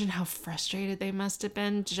 Can you imagine how frustrated they must have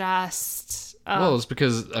been? Well, it's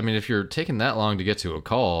because, if you're taking that long to get to a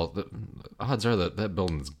call, the odds are that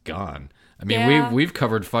building's gone. We've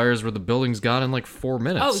covered fires where the building's gone in 4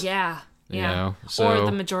 minutes. Oh, yeah. Yeah, or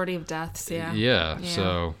the majority of deaths, yeah. Yeah,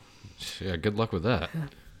 so, good luck with that.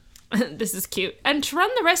 This is cute. And to run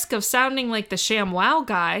the risk of sounding like the ShamWow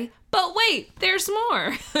guy, but wait, there's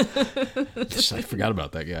more. I forgot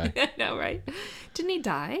about that guy. I know, right? Didn't he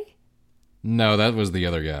die? No, that was the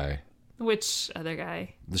other guy. Which other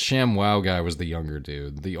guy? The ShamWow guy was the younger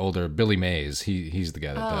dude. The older, Billy Mays, he's the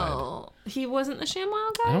guy that died. Oh, he wasn't the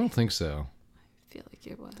ShamWow guy? I don't think so. I feel like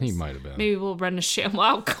it was. He might have been. Maybe we'll run a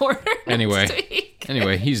ShamWow corner next week.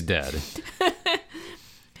 Anyway, he's dead.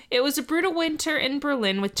 It was a brutal winter in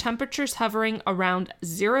Berlin with temperatures hovering around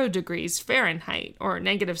 0 degrees Fahrenheit or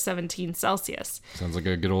 -17 Celsius. Sounds like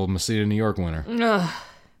a good old Messina, New York winter. Ugh.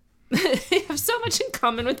 They have so much in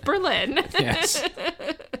common with Berlin. Yes.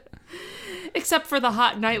 Except for the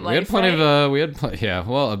hot nightlife. We had plenty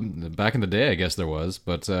of, back in the day, I guess there was,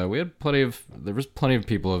 but there was plenty of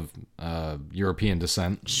people of European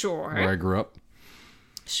descent. Sure. Where I grew up.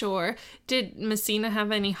 Sure. Did Messina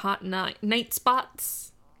have any hot night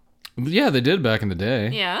spots? Yeah, they did back in the day.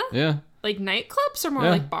 Yeah? Yeah. Like nightclubs or more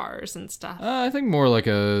like bars and stuff? I think more like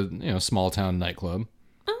a, small town nightclub.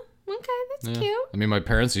 Oh, okay, that's cute. My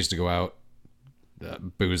parents used to go out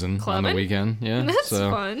boozing on the weekend. Yeah. That's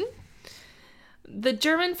fun. The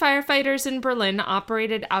German firefighters in Berlin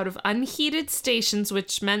operated out of unheated stations,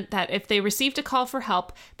 which meant that if they received a call for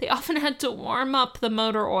help, they often had to warm up the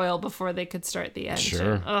motor oil before they could start the engine.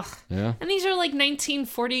 Sure. Ugh. Yeah. And these are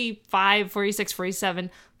 1945, 46,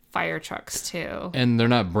 47 fire trucks, too. And they're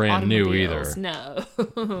not brand new either. No.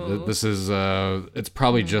 This is, it's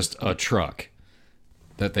probably just a truck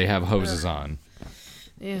that they have hoses on.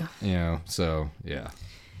 Yeah. So, yeah.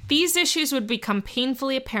 These issues would become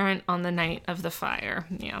painfully apparent on the night of the fire.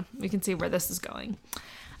 Yeah, we can see where this is going.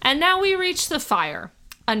 And now we reach the fire.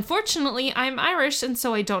 Unfortunately, I'm Irish, and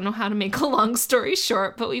so I don't know how to make a long story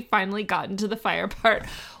short, but we finally got into the fire part.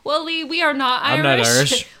 Well, Lee, we are not Irish. I'm not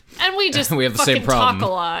Irish. And we just we have the same problem. Talk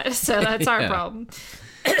a lot, so that's our problem.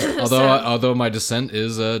 Although my descent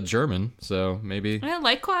is German, so maybe. Yeah,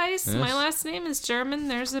 likewise. Yes. My last name is German.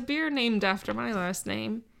 There's a beer named after my last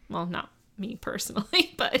name. Well, not me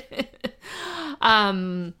personally, but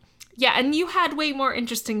yeah, and you had way more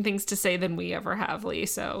interesting things to say than we ever have, Lee,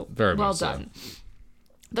 so very well much done. So.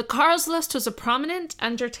 The Karlslust was a prominent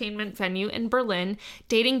entertainment venue in Berlin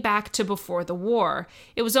dating back to before the war.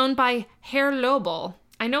 It was owned by Herr Lobel.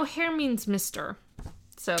 I know Herr means Mr.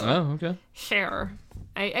 So okay. Herr.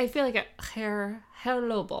 I feel like Herr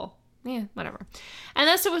Lobel. Yeah, whatever. And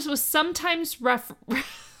thus it was sometimes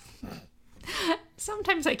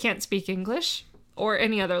sometimes I can't speak English or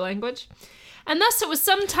any other language. And thus it was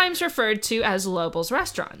sometimes referred to as Lobel's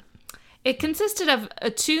Restaurant. It consisted of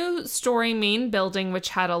a 2-story main building which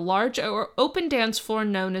had a large open dance floor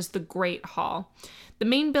known as the Great Hall. The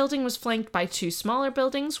main building was flanked by 2 smaller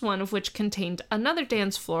buildings, one of which contained another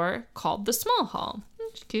dance floor called the Small Hall.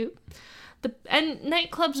 That's cute. And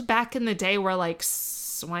nightclubs back in the day were like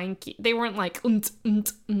swanky. They weren't like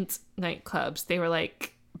nightclubs. They were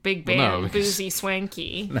like big band, boozy,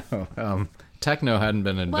 swanky. No, techno hadn't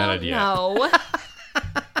been invented yet. No.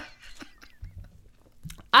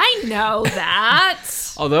 I know that.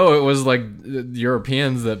 Although it was like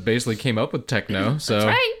Europeans that basically came up with techno, so that's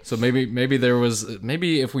right. So maybe there was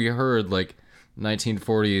if we heard like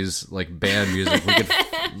 1940s like band music, we could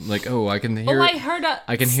like I can hear. Oh, I heard a.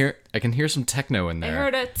 I can hear some techno in there. I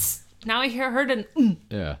heard it. Now I heard an.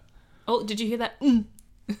 Yeah. Oh, did you hear that?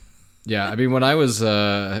 Yeah, I mean when I was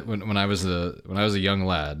when I was a young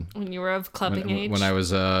lad. When you were of clubbing age. When I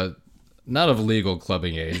was not of legal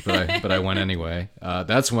clubbing age, but I went anyway.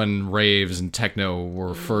 That's when raves and techno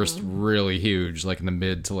were first really huge, like in the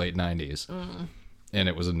mid to late 90s. And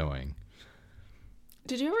it was annoying.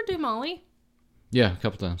 Did you ever do Molly? Yeah, a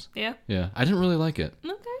couple times. Yeah? Yeah. I didn't really like it.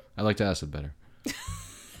 Okay. I liked acid better. I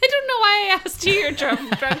don't know why I asked you your drug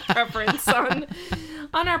preference on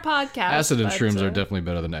our podcast. Acid and shrooms are definitely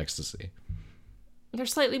better than ecstasy. They're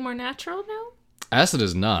slightly more natural now? Acid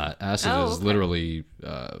is not. Acid is literally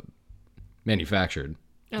manufactured.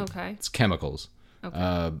 Okay. It's chemicals.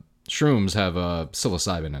 Okay. Shrooms have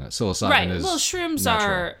psilocybin in it. Psilocybin is well,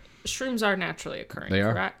 shrooms are naturally occurring. They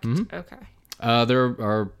correct? Mm-hmm. Okay. There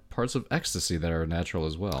are parts of ecstasy that are natural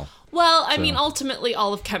as well. Well, I mean, ultimately,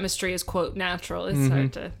 all of chemistry is quote natural. It's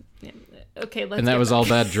hard to. Yeah. Okay, let's. And that was all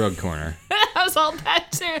bad drug corner. That was all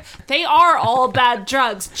bad too. They are all bad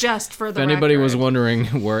drugs, just for the If anybody record. was wondering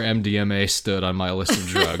where MDMA stood on my list of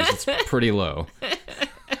drugs, it's pretty low.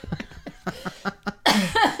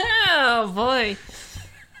 Oh boy.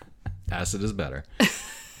 Acid is better.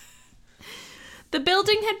 The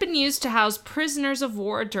building had been used to house prisoners of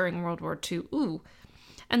war during World War II. Ooh.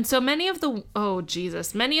 And so many of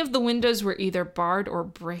the windows were either barred or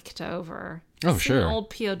bricked over. Oh, sure. An old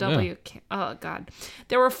POW. Yeah. Oh, God.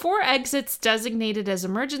 There were 4 exits designated as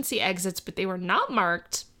emergency exits, but they were not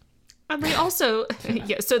marked. And they also,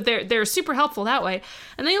 so they're super helpful that way.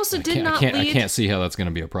 And they also I can't see how that's going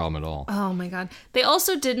to be a problem at all. Oh my God. They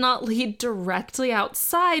also did not lead directly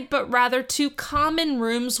outside, but rather to common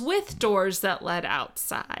rooms with doors that led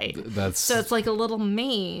outside. So it's like a little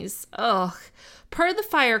maze. Ugh. Per the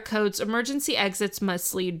fire codes, emergency exits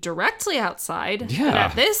must lead directly outside. Yeah. But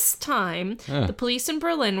at this time, the police in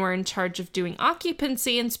Berlin were in charge of doing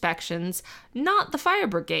occupancy inspections, not the fire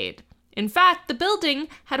brigade. In fact, the building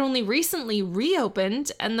had only recently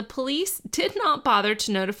reopened, and the police did not bother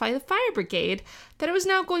to notify the fire brigade that it was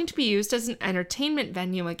now going to be used as an entertainment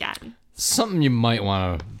venue again. Something you might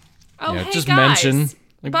want to hey just guys, mention.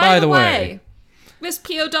 Like, by the way, this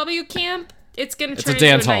POW camp, it's going to turn into a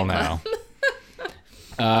dance into a hall nightclub.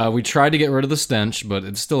 now. We tried to get rid of the stench, but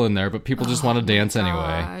it's still in there, but people just want to dance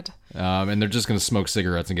anyway. And they're just going to smoke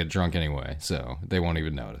cigarettes and get drunk anyway, so they won't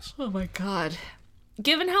even notice. Oh my God.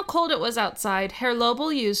 Given how cold it was outside, Herr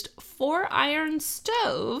Lobel used 4 iron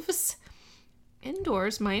stoves,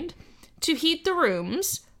 indoors, mind, to heat the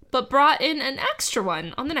rooms, but brought in an extra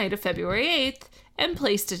one on the night of February 8th and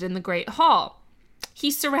placed it in the Great Hall. He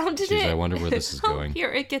surrounded it... I wonder where this is going. Here,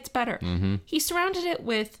 it gets better. Mm-hmm. He surrounded it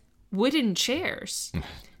with wooden chairs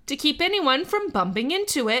to keep anyone from bumping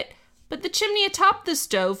into it, but the chimney atop the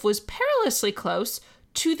stove was perilously close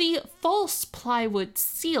to the false plywood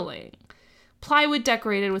ceiling. Plywood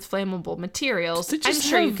decorated with flammable materials. I'm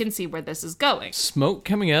sure you can see where this is going. Smoke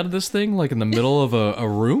coming out of this thing, like in the middle of a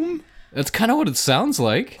room? That's kind of what it sounds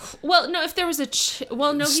like. Well, no, if there was a...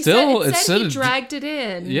 he said he dragged it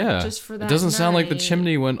in. Yeah. Just for that It doesn't sound like the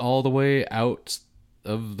chimney went all the way out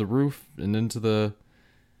of the roof and into the...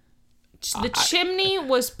 The chimney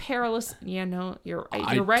was perilous. Yeah, no, you're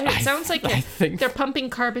right. It sounds like they're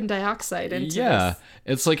pumping carbon dioxide into this.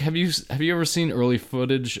 It's like, have you ever seen early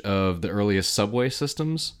footage of the earliest subway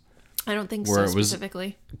systems? I don't think so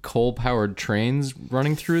specifically. Coal-powered trains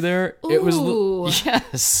running through there. Ooh. It was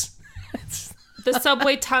yes. The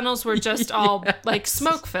subway tunnels were just all like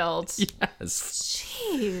smoke-filled. Yes.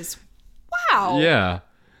 Jeez. Wow. Yeah.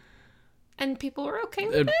 And people were okay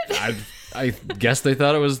with it? I guess they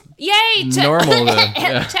thought it was normal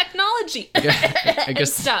to... Technology. I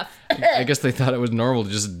guess stuff. I guess they thought it was normal to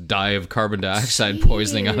just die of carbon dioxide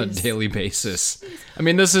poisoning on a daily basis. I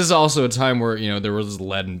mean, this is also a time where, there was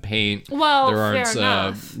lead and paint. Well, there aren't, fair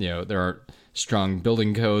enough. There aren't strong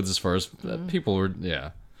building codes as far as people were,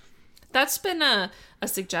 That's been a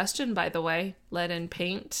suggestion, by the way, lead and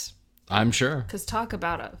paint. I'm sure. Because talk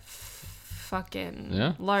about a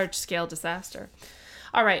fucking large-scale disaster.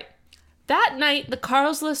 All right. That night, the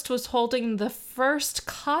Karlslist was holding the first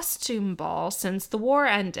costume ball since the war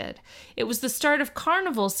ended. It was the start of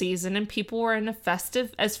carnival season, and people were in as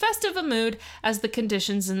festive a mood as the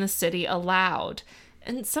conditions in the city allowed.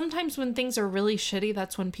 And sometimes when things are really shitty,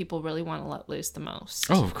 that's when people really want to let loose the most.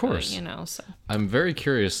 Oh, of course. So. I'm very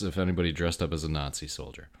curious if anybody dressed up as a Nazi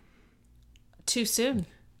soldier. Too soon.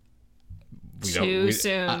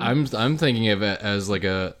 Soon. I'm thinking of it as like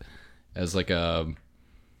a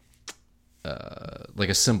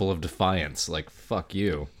symbol of defiance, like fuck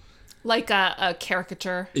you, like a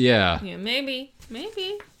caricature. Yeah, maybe.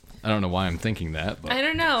 I don't know why I'm thinking that, but I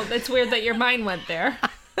don't know. It's weird that your mind went there.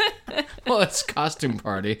 Well, it's costume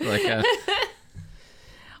party.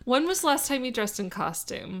 When was the last time you dressed in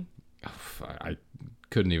costume? I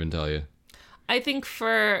couldn't even tell you. I think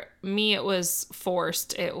for me it was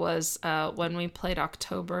forced. It was when we played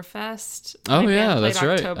Oktoberfest. Oh yeah, that's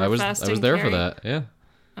right. I was there for that. Yeah.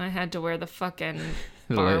 I had to wear the fucking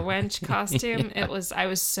bar wench costume. Yeah. I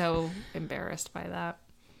was so embarrassed by that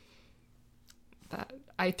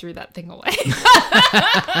I threw that thing away.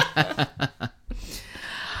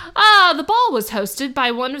 The ball was hosted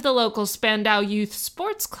by one of the local Spandau youth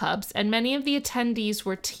sports clubs, and many of the attendees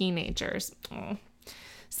were teenagers.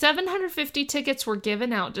 750 tickets were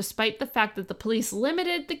given out, despite the fact that the police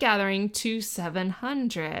limited the gathering to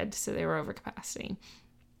 700, so they were over capacity.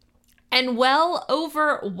 And well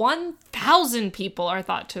over 1,000 people are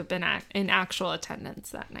thought to have been in actual attendance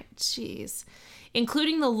that night. Jeez.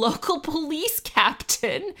 Including the local police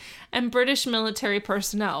captain and British military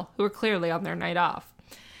personnel, who were clearly on their night off.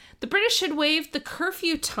 The British had waived the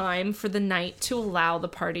curfew time for the night to allow the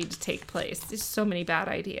party to take place. There's so many bad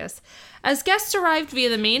ideas. As guests arrived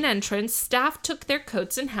via the main entrance, staff took their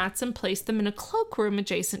coats and hats and placed them in a cloakroom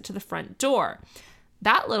adjacent to the front door.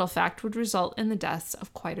 That little fact would result in the deaths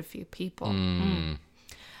of quite a few people.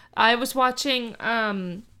 I was watching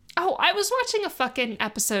a fucking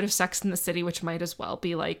episode of Sex and the City, which might as well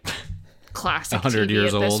be like classic 100 TV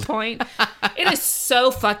years at this old. point. It is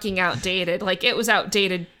so fucking outdated. Like, it was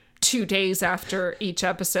outdated 2 days after each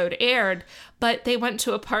episode aired, but they went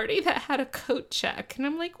to a party that had a coat check, and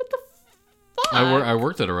I'm like, what the fuck? I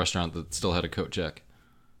worked at a restaurant that still had a coat check.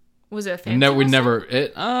 Was it a fancy No, we restaurant? never.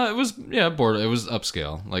 It was it was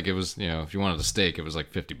upscale. Like, it was, if you wanted a steak, it was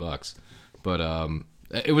like $50. But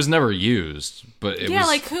it was never used. But it was,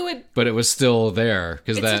 like, who would? But it was still there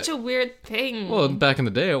because It's such a weird thing. Well, back in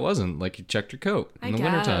the day, it wasn't like you checked your coat in the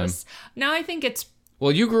wintertime. Now I think it's.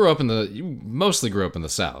 Well, you mostly grew up in the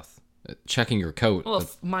South. Checking your coat. Well,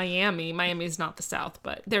 Miami's not the South,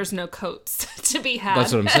 but there's no coats to be had.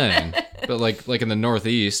 That's what I'm saying. But like in the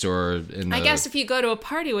Northeast or in the, I guess if you go to a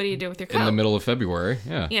party, what do you do with your coat? In the middle of February,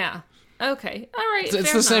 yeah. Yeah. Okay. All right.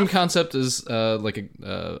 It's the same concept as like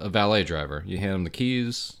a valet driver. You hand him the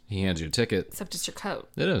keys, he hands you a ticket. Except it's your coat.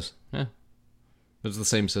 It is, yeah. It's the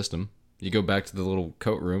same system. You go back to the little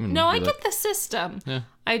coat room. And I get the system. Yeah.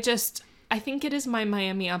 I think it is my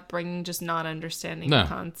Miami upbringing just not understanding the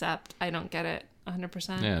concept. I don't get it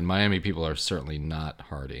 100%. Yeah, and Miami people are certainly not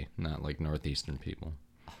hardy, not like Northeastern people.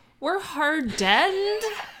 We're hardened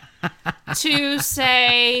to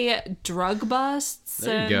say drug busts.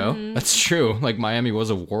 There you go. That's true. Like, Miami was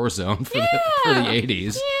a war zone for the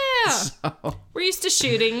 80s. Yeah. So. We're used to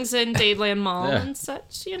shootings in Dadeland Mall and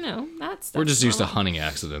such, that's we're just used to hunting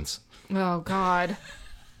accidents. Oh, God.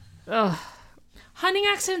 Ugh. Hunting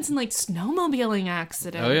accidents and, like, snowmobiling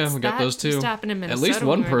accidents. Oh, yeah, we got those, too. Just happened in Minnesota. At least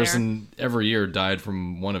one person every year died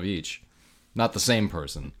from one of each. Not the same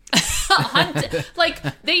person.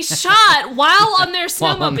 Like, they shot while on their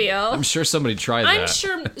snowmobile. I'm sure somebody tried that. I'm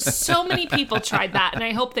sure so many people tried that, and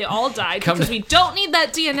I hope they all died because we don't need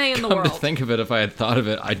that DNA in the world. Come to think of it, if I had thought of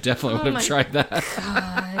it, I definitely would have tried that.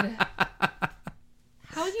 God.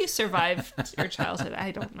 How you survived your childhood,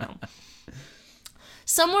 I don't know.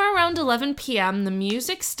 Somewhere around 11 p.m., the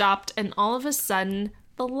music stopped, and all of a sudden,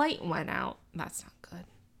 the light went out. That's not good.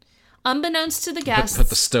 Unbeknownst to the guests... But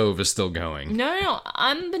the stove is still going. No.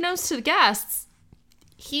 Unbeknownst to the guests,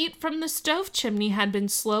 heat from the stove chimney had been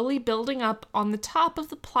slowly building up on the top of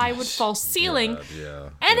the plywood false ceiling,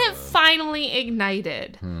 and it finally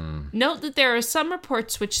ignited. Note that there are some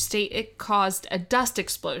reports which state it caused a dust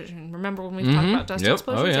explosion. Remember when we talked about dust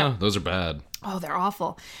explosions? Oh, yeah. Those are bad. Oh, they're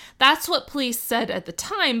awful. That's what police said at the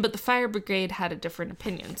time, but the fire brigade had a different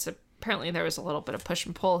opinion. So apparently there was a little bit of push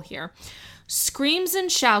and pull here. Screams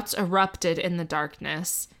and shouts erupted in the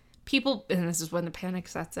darkness. People, and this is when the panic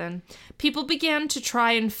sets in, people began to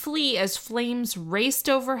try and flee as flames raced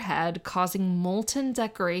overhead, causing molten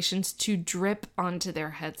decorations to drip onto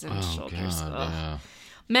their heads and shoulders. God, yeah.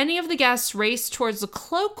 Many of the guests raced towards the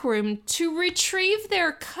cloakroom to retrieve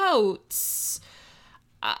their coats.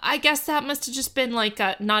 I guess that must have just been like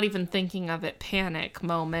a not even thinking of it panic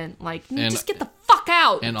moment. Like, just get the fuck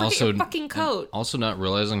out and also your fucking coat. Also not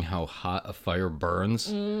realizing how hot a fire burns.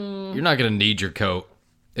 You're not going to need your coat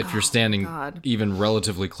if you're standing even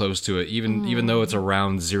relatively close to it, even though it's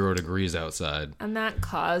around 0 degrees outside. And that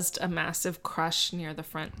caused a massive crush near the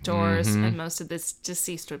front doors, and most of this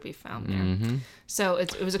deceased would be found there. So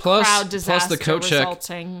it was a crowd disaster plus the coat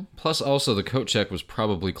resulting. Plus also the coat check was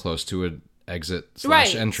probably close to an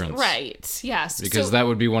exit/entrance. Right, yes. Because that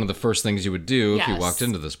would be one of the first things you would do if you walked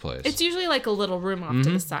into this place. It's usually like a little room off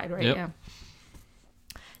to the side, right? Yep. Yeah.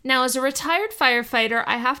 Now, as a retired firefighter,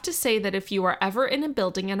 I have to say that if you are ever in a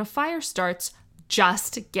building and a fire starts,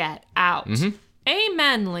 just get out.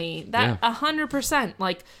 Amen, Lee. That 100%.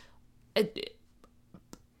 Like,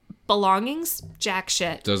 belongings, jack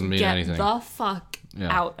shit. Doesn't mean anything. Get the fuck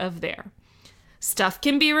out of there. Stuff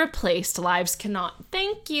can be replaced. Lives cannot.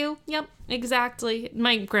 Thank you. Yep, exactly.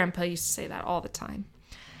 My grandpa used to say that all the time.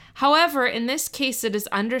 However, in this case, it is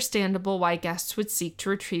understandable why guests would seek to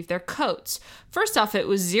retrieve their coats. First off, it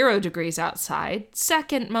was 0 degrees outside.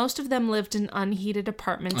 Second, most of them lived in unheated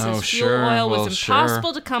apartments as fuel oil was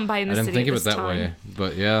impossible to come by in the city at this time. I didn't think of it that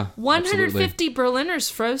way, but yeah. 150 absolutely.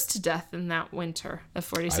 Berliners froze to death in that winter of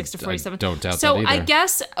 46 to 47. I don't doubt so that either. I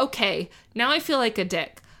guess, okay, now I feel like a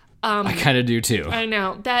dick. I kind of do too. I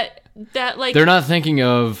know. That like... They're not thinking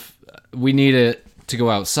of, we need it to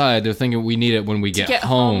go outside. They're thinking we need it when we get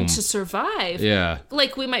home to survive. Yeah.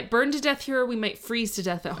 Like, we might burn to death here, or we might freeze to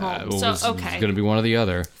death at home. It's going to be one or the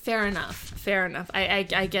other. Fair enough.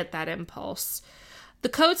 I get that impulse. The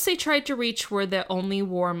coats they tried to reach were the only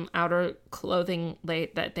warm outer clothing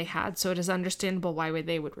that they had, so it is understandable why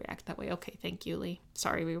they would react that way. Okay, thank you, Lee.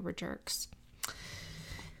 Sorry we were jerks.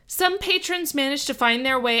 Some patrons managed to find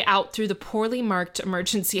their way out through the poorly marked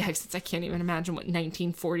emergency exits. I can't even imagine what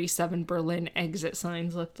 1947 Berlin exit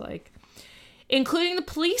signs looked like. Including the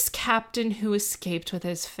police captain who escaped with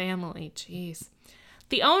his family. Jeez.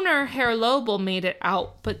 The owner, Herr Lobel, made it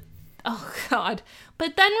out, but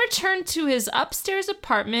then returned to his upstairs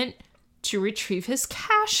apartment to retrieve his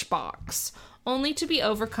cash box, only to be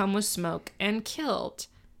overcome with smoke and killed.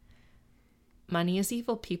 Money is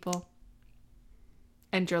evil, people.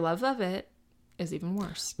 And your love of it is even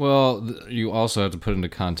worse. Well, you also have to put into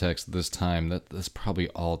context this time that that's probably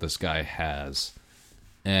all this guy has.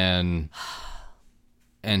 And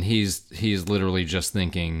he's literally just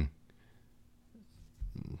thinking,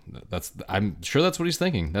 I'm sure that's what he's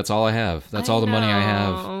thinking. That's all I have. That's all the money I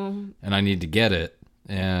have. And I need to get it.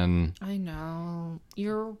 And I know.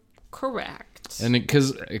 You're correct. And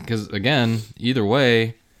because again, either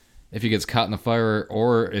way, if he gets caught in the fire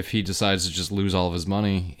or if he decides to just lose all of his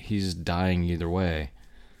money, he's dying either way,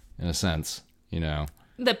 in a sense, you know.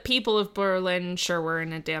 The people of Berlin sure were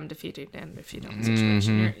in a damned if you do, damned if you don't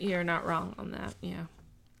situation. You're not wrong on that, yeah.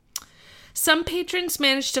 Some patrons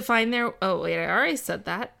managed to find their... Oh, wait, I already said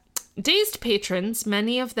that. Dazed patrons,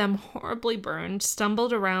 many of them horribly burned,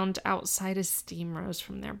 stumbled around outside as steam rose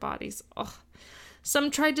from their bodies. Ugh.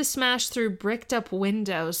 Some tried to smash through bricked-up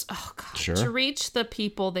windows, to reach the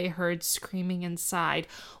people they heard screaming inside.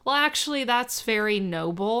 Well, actually, that's very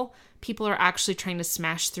noble. People are actually trying to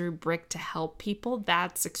smash through brick to help people.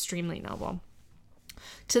 That's extremely noble.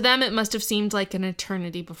 To them, it must have seemed like an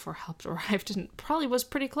eternity before help arrived, and probably was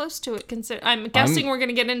pretty close to it. I'm guessing we're going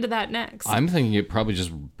to get into that next. I'm thinking it probably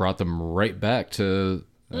just brought them right back to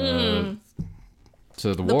the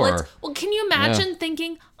war. Blitz. Well, can you imagine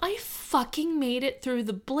thinking, I fucking made it through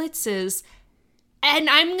the blitzes and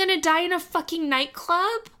I'm gonna die in a fucking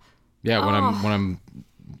nightclub? Yeah, when I'm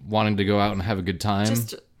wanting to go out and have a good time.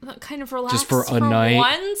 Just kind of relax just for a night.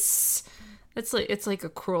 Once. It's like a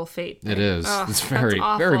cruel fate thing. It is. It's very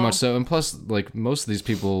much so. And plus, like, most of these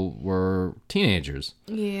people were teenagers.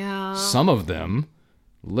 Yeah. Some of them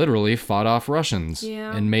literally fought off Russians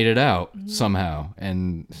and made it out somehow.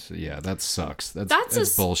 And yeah, that sucks.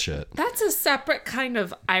 That's bullshit. That's a separate kind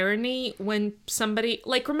of irony when somebody,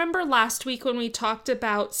 like, remember last week when we talked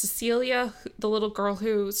about Cecilia, the little girl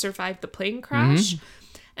who survived the plane crash? Mm-hmm.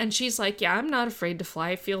 And she's like, yeah, I'm not afraid to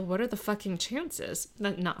fly. I feel, what are the fucking chances?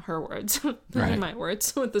 Not her words, right. My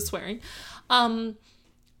words with the swearing.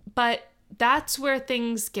 But that's where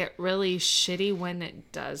things get really shitty when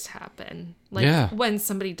it does happen. Like when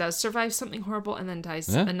somebody does survive something horrible and then dies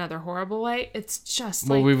another horrible way. It's just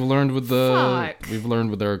like, we've learned with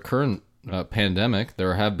our current pandemic,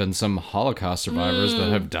 there have been some Holocaust survivors that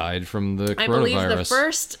have died from the coronavirus. I believe the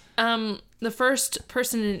first The first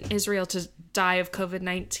person in Israel to die of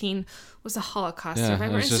COVID-19 was a Holocaust Yeah,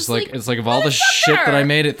 survivor. it's just like it's like of all the shit that I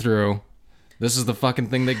made it through, this is the fucking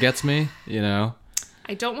thing that gets me, you know?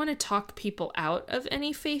 I don't want to talk people out of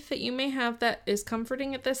any faith that you may have that is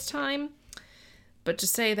comforting at this time, but to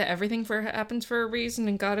say that everything happens for a reason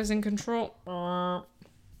and God is in control.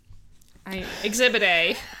 Exhibit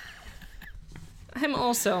A. I'm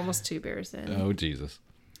also almost 2 beers in. Oh, Jesus.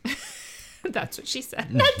 That's what she said.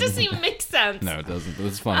 That doesn't even make sense. No, it doesn't. But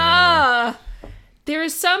it's funny. There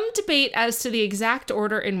is some debate as to the exact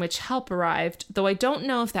order in which help arrived, though I don't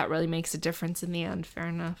know if that really makes a difference in the end. Fair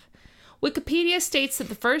enough. Wikipedia states that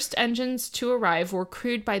the first engines to arrive were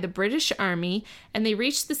crewed by the British Army, and they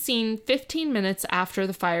reached the scene 15 minutes after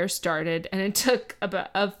the fire started, and it took about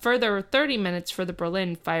a further 30 minutes for the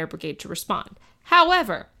Berlin Fire Brigade to respond.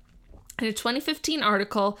 However, in a 2015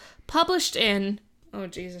 article published in... Oh,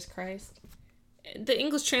 Jesus Christ. The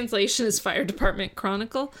English translation is Fire Department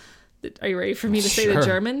Chronicle. Are you ready for me to say the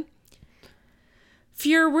German?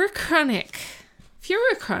 Führerchronik.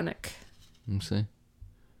 Let me see.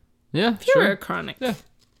 Yeah, Führerchronik. Yeah.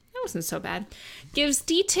 That wasn't so bad. Gives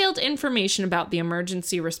detailed information about the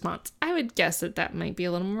emergency response. I would guess that might be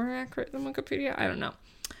a little more accurate than Wikipedia. I don't know.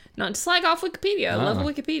 Not to slag off Wikipedia. I love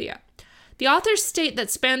Wikipedia. The authors state that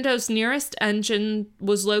Spandau's nearest engine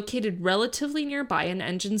was located relatively nearby, and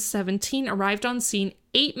Engine 17 arrived on scene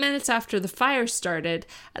 8 minutes after the fire started,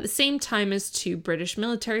 at the same time as 2 British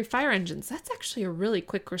military fire engines. That's actually a really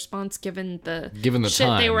quick response given the shit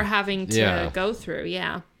time they were having to go through.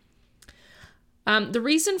 Yeah. The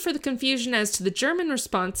reason for the confusion as to the German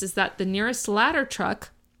response is that the nearest ladder truck,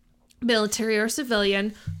 military or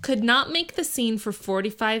civilian, could not make the scene for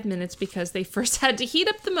 45 minutes because they first had to heat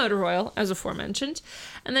up the motor oil, as aforementioned,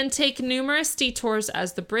 and then take numerous detours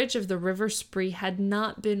as the bridge of the River Spree had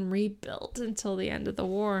not been rebuilt until the end of the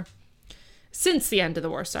war. Since the end of the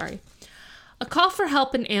war, sorry. A call for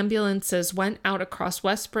help and ambulances went out across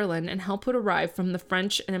West Berlin, and help would arrive from the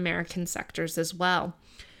French and American sectors as well.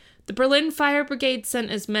 The Berlin Fire Brigade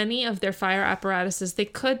sent as many of their fire apparatus as they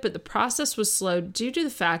could, but the process was slowed due to the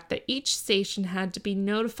fact that each station had to be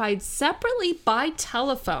notified separately by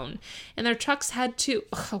telephone, and their trucks had to...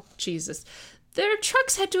 Oh, Jesus. Their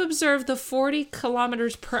trucks had to observe the 40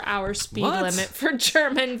 kilometers per hour speed limit for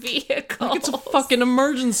German vehicles. Like it's a fucking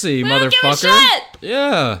emergency, we motherfucker. Don't give a shit.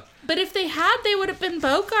 Yeah. But if they had, they would have been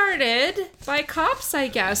bogarted by cops, I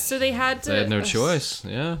guess. So they had to... They had no choice,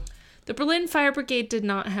 yeah. The Berlin Fire Brigade did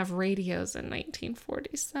not have radios in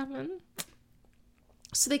 1947.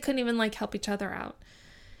 So they couldn't even, help each other out.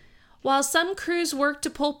 While some crews worked to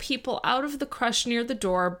pull people out of the crush near the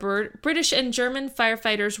door, British and German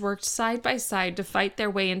firefighters worked side by side to fight their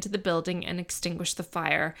way into the building and extinguish the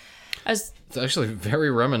fire. It's actually very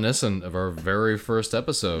reminiscent of our very first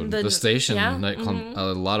episode, the station nightclub. Mm-hmm.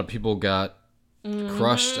 A lot of people got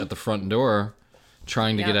crushed at the front door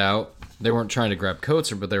trying to get out. They weren't trying to grab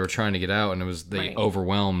coats, but they were trying to get out, and they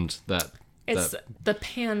overwhelmed that. The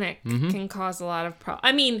panic can cause a lot of problems.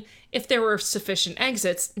 I mean, if there were sufficient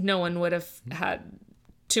exits, no one would have had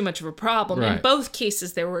too much of a problem. Right. In both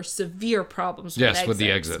cases, there were severe problems with exits. Yes, with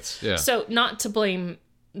the exits, yeah. So not to blame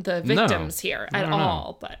the victims here at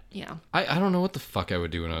all, but yeah. I don't know what the fuck I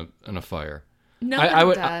would do in a fire. No,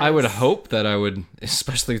 I would hope that I would,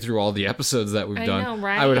 especially through all the episodes that we've done. Know,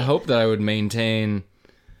 right? I would hope that I would maintain,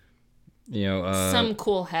 some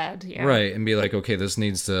cool head, yeah. Right, and be like, okay, I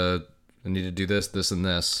need to do this, and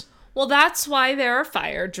this. Well, that's why there are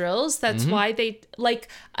fire drills. That's why they,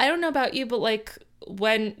 I don't know about you, but do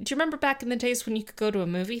you remember back in the days when you could go to a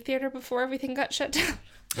movie theater before everything got shut down?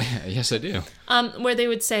 Yes, I do. Where they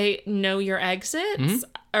would say, know your exits,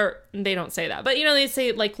 or they don't say that, but they'd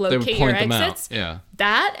say locate your exits. Yeah.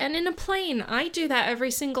 That, and in a plane, I do that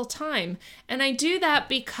every single time. And I do that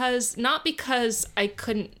not because I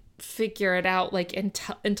couldn't figure it out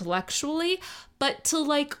intellectually, but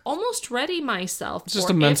to almost ready myself. Just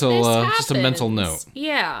a mental note.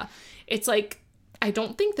 Yeah. It's I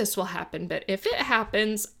don't think this will happen, but if it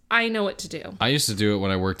happens, I know what to do. I used to do it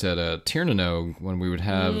when I worked at Tiernanog, when we would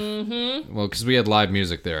have, well, because we had live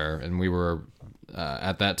music there, and we were,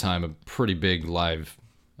 at that time, a pretty big live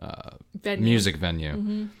music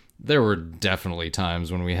venue. There were definitely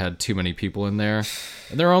times when we had too many people in there,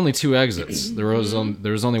 and there were only 2 exits. There was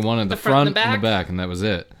only one in the front and the back, and that was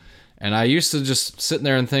it. And I used to just sit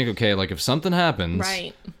there and think, okay, if something happens,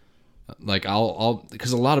 right? I'll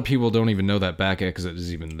because a lot of people don't even know that back exit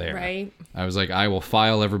is even there. Right. I was I will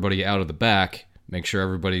file everybody out of the back, make sure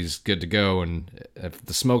everybody's good to go, and if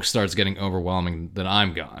the smoke starts getting overwhelming, then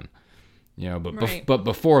I'm gone. But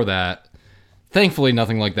before that, thankfully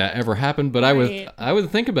nothing like that ever happened. But I would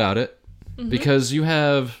think about it. because you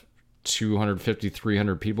have 250,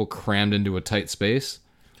 300 people crammed into a tight space.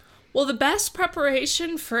 Well, the best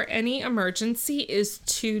preparation for any emergency is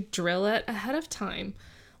to drill it ahead of time.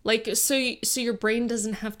 Like, so your brain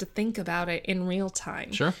doesn't have to think about it in real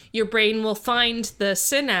time. Sure. Your brain will find the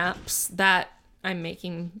synapse that, I'm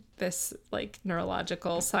making this, like,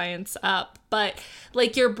 neurological science up, but,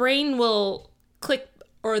 like, your brain will click,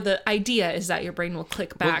 or the idea is that your brain will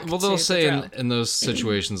click back. Well, they'll say the drill. in those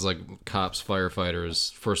situations, like cops,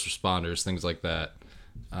 firefighters, first responders, things like that,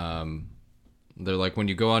 they're like, when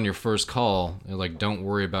you go on your first call, they're like, don't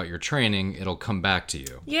worry about your training. It'll come back to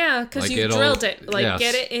you. Yeah, because like you drilled it. Like, yes.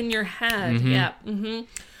 Get it in your head. Mm-hmm. Yeah. Mm-hmm.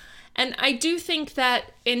 And I do think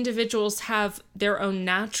that individuals have their own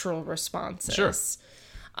natural responses. Sure.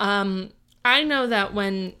 I know that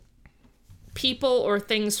when people or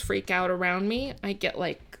things freak out around me, I get,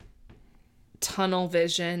 like, tunnel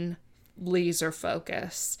vision, laser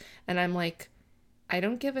focus. And I'm like, I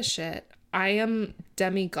don't give a shit. I am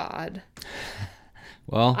demigod.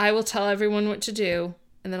 Well, I will tell everyone what to do,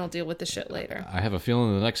 and then I'll deal with the shit later. I have a feeling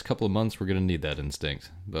in the next couple of months we're going to need that instinct,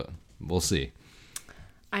 but we'll see.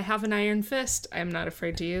 I have an iron fist. I am not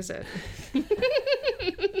afraid to use it.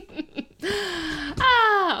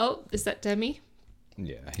 Is that Demi?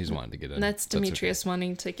 Yeah, he's wanting to get in. That's Demetrius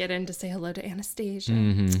wanting to get in to say hello to Anastasia.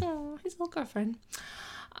 Mm-hmm. Oh, his little girlfriend.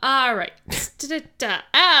 All right.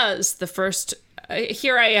 As the first...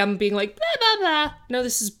 here I am being like, blah, blah, blah. No,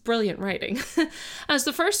 this is brilliant writing. As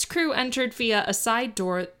the first crew entered via a side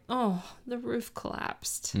door, the roof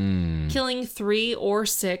collapsed, killing 3 or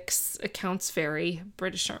 6, accounts vary,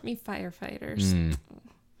 British Army firefighters.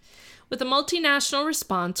 With a multinational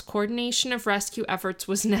response, coordination of rescue efforts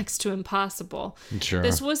was next to impossible. Sure.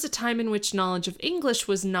 This was a time in which knowledge of English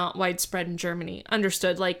was not widespread in Germany.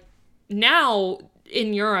 Understood. Like, now...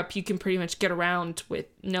 in Europe, you can pretty much get around with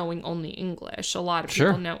knowing only English. A lot of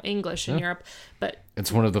people know English in Europe, but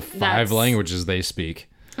it's one of the 5 languages they speak.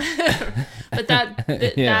 But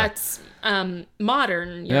that's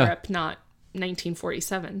modern Europe, not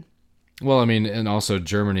 1947. Well, I mean, and also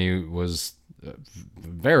Germany was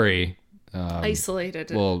very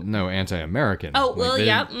isolated. Well, no, anti-American. Oh, well,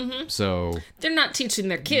 yeah. Mm-hmm. So they're not teaching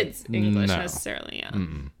their kids English necessarily. Yeah.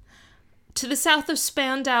 To the south of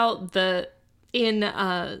Spandau, in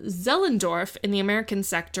Zellendorf, in the American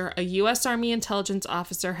sector, a U.S. Army intelligence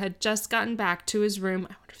officer had just gotten back to his room.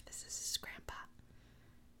 I wonder if this is his grandpa.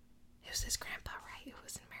 It was his grandpa, right? Who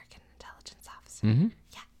was an American intelligence officer. Mm-hmm.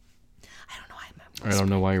 Yeah. I don't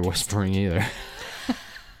know why you're whispering either.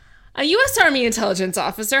 A U.S. Army intelligence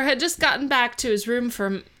officer had just gotten back to his room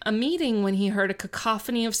from a meeting when he heard a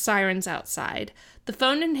cacophony of sirens outside. The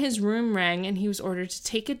phone in his room rang, and he was ordered to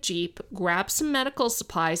take a jeep, grab some medical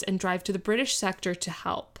supplies, and drive to the British sector to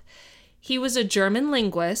help. He was a German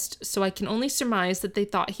linguist, so I can only surmise that they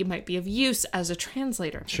thought he might be of use as a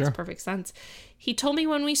translator. Sure. Makes perfect sense. He told me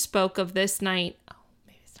when we spoke of this night... Oh,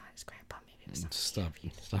 maybe it's not his grandpa. Maybe it was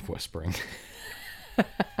Stop whispering.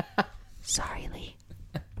 Sorry, Lee.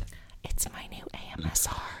 It's my new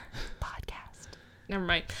AMSR podcast. Never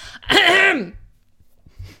mind.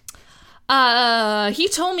 He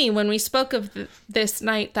told me when we spoke of this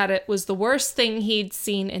night that it was the worst thing he'd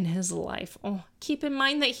seen in his life. Oh, keep in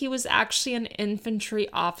mind that he was actually an infantry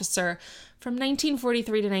officer from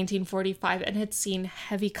 1943 to 1945 and had seen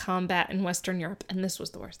heavy combat in Western Europe, and this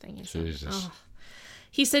was the worst thing he said. Jesus. Oh.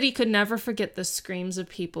 He said he could never forget the screams of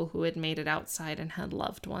people who had made it outside and had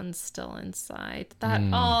loved ones still inside.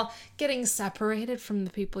 That, getting separated from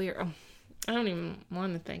the people you're... Oh, I don't even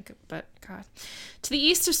want to think, but God. To the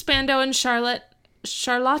east of Spandau and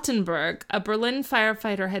Charlottenburg, a Berlin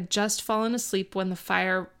firefighter had just fallen asleep when the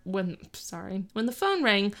phone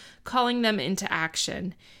rang, calling them into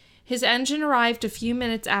action. His engine arrived a few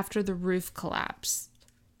minutes after the roof collapsed.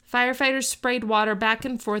 Firefighters sprayed water back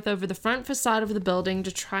and forth over the front facade of the building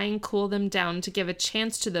to try and cool them down to give a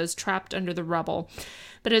chance to those trapped under the rubble.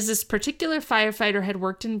 But as this particular firefighter had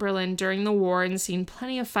worked in Berlin during the war and seen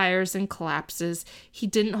plenty of fires and collapses, he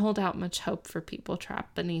didn't hold out much hope for people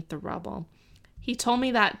trapped beneath the rubble. He told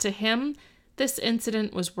me that, to him, this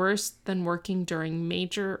incident was worse than working during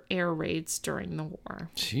major air raids during the war.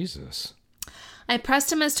 Jesus. I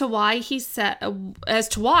pressed him as to why, and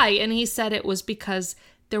he said it was because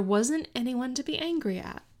there wasn't anyone to be angry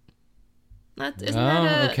at.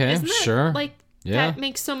 Sure. That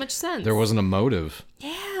makes so much sense. There wasn't a motive.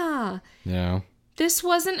 Yeah. Yeah. This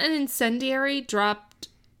wasn't an incendiary dropped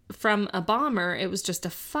from a bomber. It was just a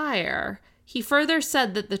fire. He further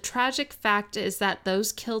said that the tragic fact is that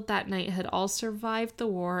those killed that night had all survived the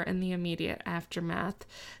war and the immediate aftermath.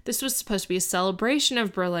 This was supposed to be a celebration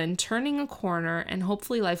of Berlin turning a corner, and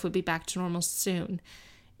hopefully life would be back to normal soon.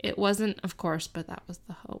 It wasn't, of course, but that was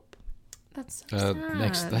the hope. That's so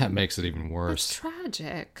sad. That makes it even worse. It's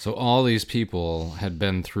tragic. So all these people had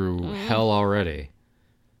been through hell already.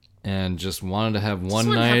 And just wanted to have one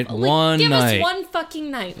night. Give us one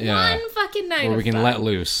fucking night. Yeah. One fucking night. Where we can let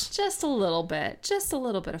loose. Just a little bit. Just a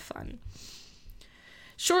little bit of fun.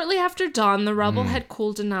 Shortly after dawn, the rubble had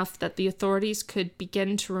cooled enough that the authorities could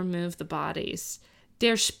begin to remove the bodies.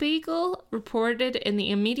 Der Spiegel reported in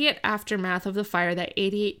the immediate aftermath of the fire that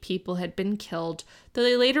 88 people had been killed, though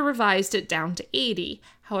they later revised it down to 80.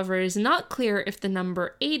 However, it is not clear if the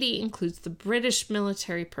number 80 includes the British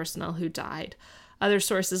military personnel who died. Other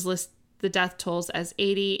sources list the death tolls as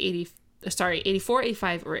 84,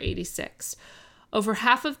 85, or 86. Over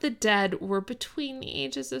half of the dead were between the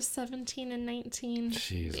ages of 17 and 19.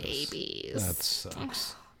 Jesus, babies. That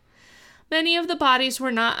sucks. Many of the bodies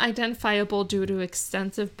were not identifiable due to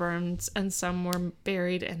extensive burns, and some were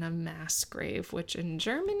buried in a mass grave, which in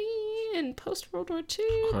Germany in post-World War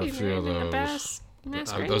II,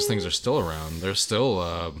 those things are still around. They're still,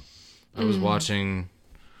 I was watching...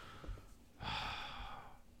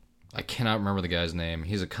 I cannot remember the guy's name.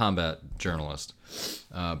 He's a combat journalist.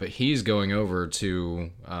 But he's going over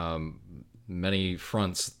to many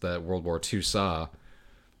fronts that World War II saw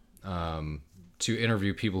to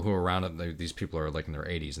interview people who are around it. These people are like in their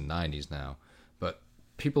 80s and 90s now. But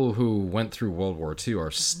people who went through World War II are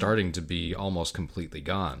starting to be almost completely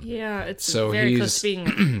gone. Yeah, it's very close to being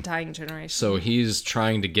a dying generation. So he's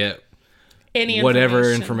trying to get any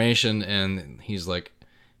whatever information, and he's like,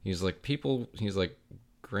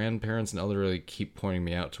 grandparents and elderly keep pointing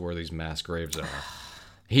me out to where these mass graves are.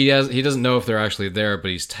 He doesn't know if they're actually there, but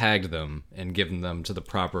he's tagged them and given them to the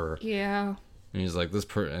proper. Yeah. And he's like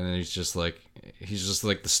and he's just like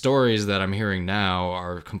the stories that I'm hearing now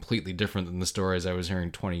are completely different than the stories I was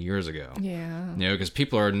hearing 20 years ago. Yeah. You know, because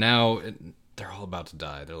people are now, they're all about to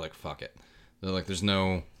die. They're like, fuck it. They're like, there's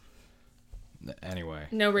no. Anyway.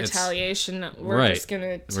 No retaliation. We're just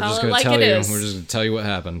gonna tell it like it is. We're just gonna tell you what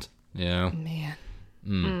happened. You know.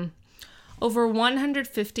 Man. Over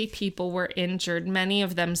 150 people were injured, many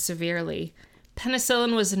of them severely.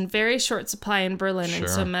 Penicillin was in very short supply in Berlin, and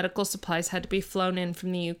so medical supplies had to be flown in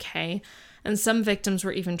from the UK, and some victims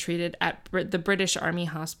were even treated at the British Army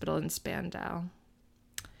Hospital in Spandau.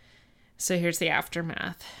 So here's the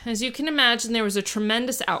aftermath. As you can imagine, there was a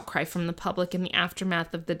tremendous outcry from the public in the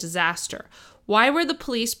aftermath of the disaster. Why were the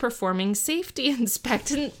police performing safety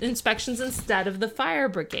inspections instead of the fire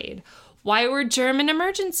brigade? Why were German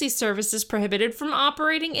emergency services prohibited from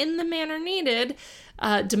operating in the manner needed,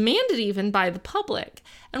 demanded even by the public?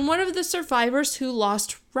 And what of the survivors who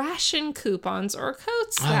lost ration coupons or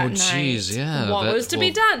coats that night? Oh, jeez, yeah. What was to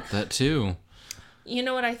be done? That too. You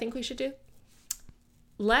know what I think we should do?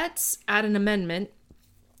 Let's add an amendment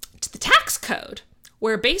to the tax code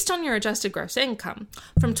where, based on your adjusted gross income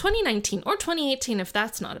from 2019 or 2018, if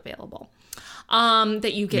that's not available,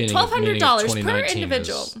 that you get $1,200 per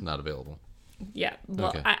individual. Is not available. Yeah. Well,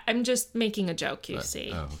 okay. I'm just making a joke, you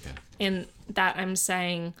see. Oh, okay. In that I'm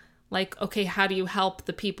saying, like, okay, how do you help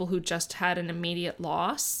the people who just had an immediate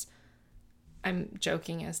loss? I'm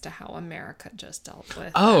joking as to how America just dealt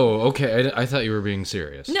with. Oh, okay. I thought you were being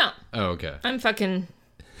serious. No. Oh, okay. I'm fucking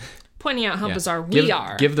pointing out how bizarre we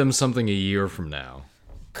are. Give them something a year from now.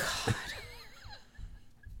 God.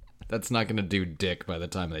 That's not going to do dick by the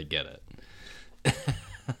time they get it.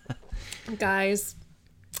 Guys,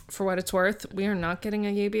 for what it's worth, we are not getting a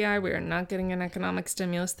UBI. We are not getting an economic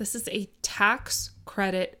stimulus. This is a tax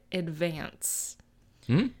credit advance.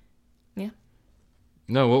 Yeah.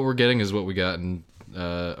 No, what we're getting is what we got in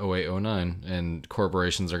 08-09, and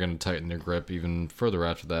corporations are going to tighten their grip even further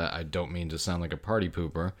after that. I don't mean to sound like a party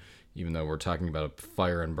pooper, even though we're talking about a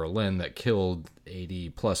fire in Berlin that killed 80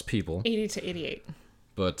 plus people. 80 to 88.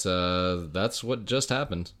 But that's what just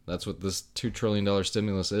happened. That's what this $2 trillion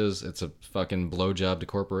stimulus is. It's a fucking blowjob to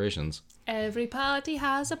corporations. Every party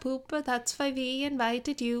has a pooper. That's why we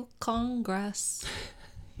invited you, Congress.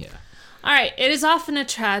 Yeah. All right. It is often a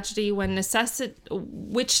tragedy when sorry.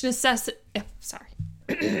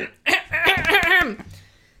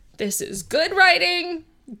 This is good writing.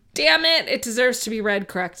 Damn it. It deserves to be read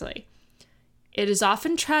correctly. It is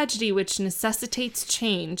often tragedy which necessitates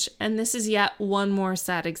change, and this is yet one more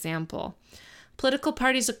sad example. Political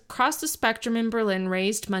parties across the spectrum in Berlin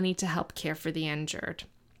raised money to help care for the injured.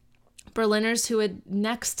 Berliners who had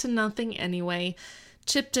next to nothing anyway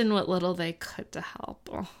chipped in what little they could to help.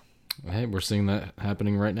 Oh. Hey, we're seeing that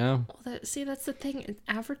happening right now. Well, that's the thing.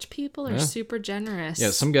 Average people are super generous. Yeah,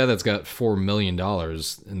 some guy that's got $4 million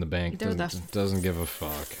in the bank doesn't give a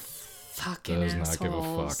fuck. Fucking assholes. Does not give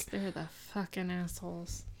a fuck. They're the fucking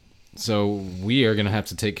assholes. So we are going to have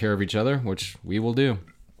to take care of each other, which we will do.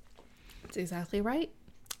 That's exactly right.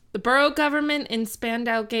 The borough government in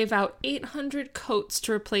Spandau gave out 800 coats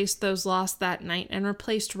to replace those lost that night and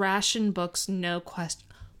replaced ration books, no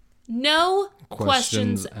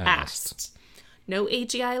questions asked. No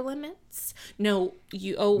AGI limits.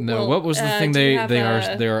 What was the thing they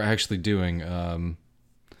are actually doing?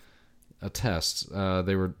 A test.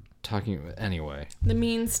 They were talking anyway. The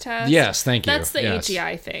means test. Yes, thank you. That's the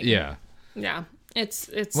AGI thing. Yeah. Yeah. It's.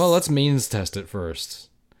 Well, let's means test it first.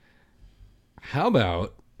 How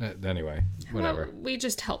about anyway? Whatever. Well, we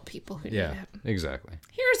just help people who need it. Yeah, exactly.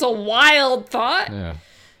 Here's a wild thought. Yeah.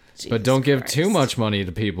 But don't give too much money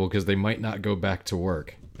to people because they might not go back to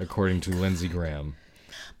work, according to Lindsey Graham.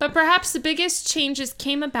 But perhaps the biggest changes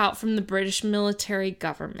came about from the British military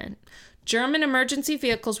government. German emergency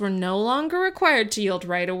vehicles were no longer required to yield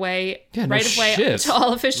right of way to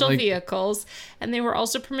all official vehicles, and they were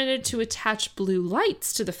also permitted to attach blue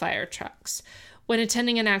lights to the fire trucks. When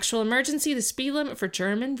attending an actual emergency, the speed limit for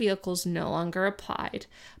German vehicles no longer applied.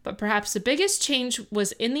 But perhaps the biggest change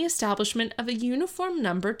was in the establishment of a uniform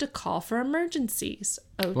number to call for emergencies.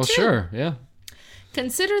 Well, sure, yeah.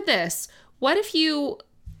 Consider this. What if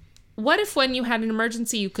when you had an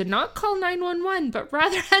emergency, you could not call 911, but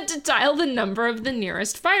rather had to dial the number of the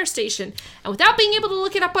nearest fire station, and without being able to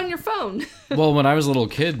look it up on your phone? Well, when I was a little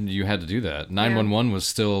kid, you had to do that. 911 was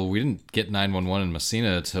still, we didn't get 911 in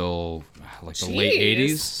Messina till like the late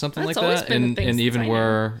 80s, something like that. And even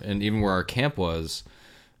where our camp was,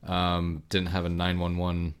 didn't have a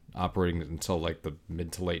 911 operating until like the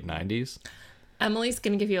mid to late 90s. Emily's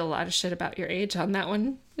gonna give you a lot of shit about your age on that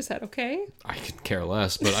one. Is that okay? I could care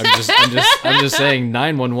less, but I'm just saying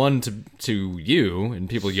 911 to you and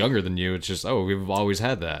people younger than you. It's just we've always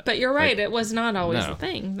had that. But you're right, it was not always a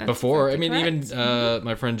thing. That's before. I mean, correct. Even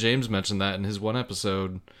my friend James mentioned that in his one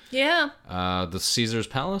episode. Yeah. The Caesar's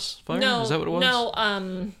Palace fire. No, is that what it was?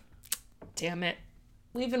 No. Damn it.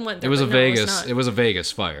 We even went there. It was a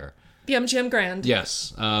Vegas fire. The MGM Grand.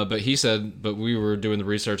 Yes, but he said, but we were doing the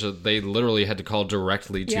research that they literally had to call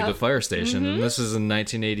directly to the fire station, and this is in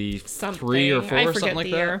 1983 or 4 or something like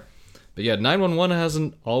that. Year. But yeah, 911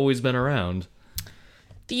 hasn't always been around.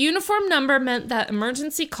 The uniform number meant that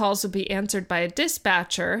emergency calls would be answered by a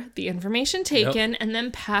dispatcher, the information taken, and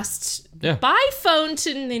then passed by phone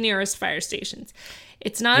to the nearest fire stations.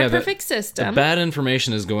 It's not a perfect system. The bad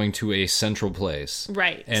information is going to a central place.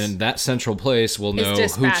 Right. And that central place will know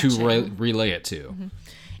who to relay it to. Mm-hmm.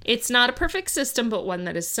 It's not a perfect system, but one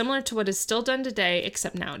that is similar to what is still done today,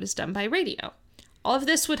 except now it is done by radio. All of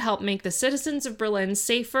this would help make the citizens of Berlin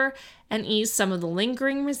safer and ease some of the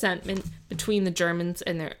lingering resentment between the Germans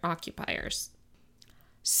and their occupiers.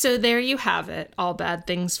 So there you have it, All Bad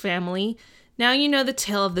Things family. Now you know the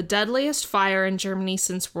tale of the deadliest fire in Germany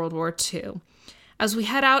since World War II. As we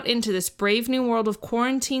head out into this brave new world of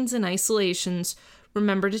quarantines and isolations,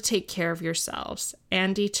 remember to take care of yourselves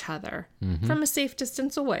and each other, from a safe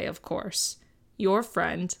distance away, of course. Your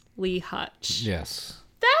friend, Lee Hutch. Yes.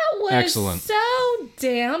 That was excellent. So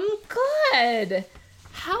damn good.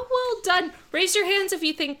 How well done. Raise your hands if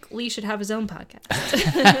you think Lee should have his own podcast.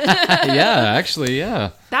 Yeah, actually,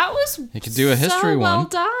 yeah. That was he could do a history well one.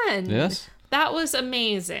 Done. Yes. That was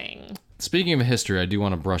amazing. Speaking of history, I do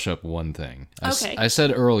want to brush up one thing. Okay. I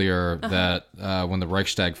said earlier that when the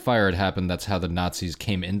Reichstag fire had happened, that's how the Nazis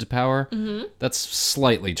came into power. Mm-hmm. That's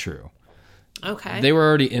slightly true. Okay. They were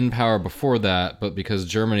already in power before that, but because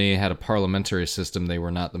Germany had a parliamentary system, they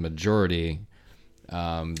were not the majority.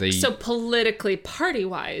 So politically,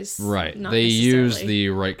 party-wise. Right. They used the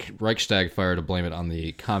Reichstag fire to blame it on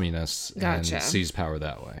the communists and seize power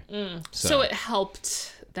that way. Mm. So it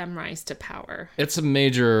helped them rise to power. It's a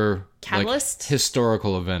major catalyst,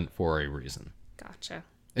 historical event for a reason. Gotcha.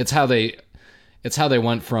 It's how they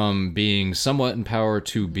went from being somewhat in power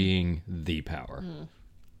to being the power. Mm.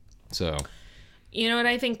 So, you know what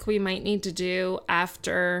I think we might need to do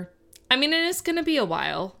after, I mean, it is going to be a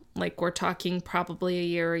while. Like, we're talking probably a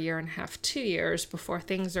year and a half, 2 years before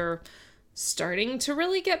things are starting to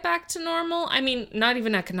really get back to normal. I mean, not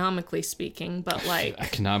even economically speaking, but like...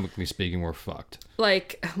 Economically speaking, we're fucked.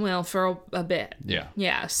 Like, well, for a bit. Yeah.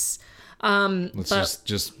 Yes. Let's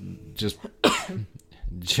just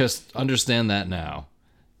understand that now.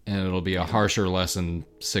 And it'll be a harsher lesson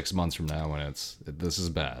 6 months from now when this is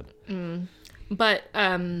bad. But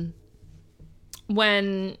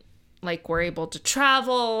when like we're able to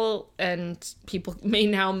travel and people may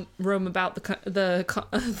now roam about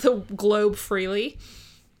the globe freely.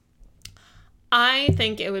 I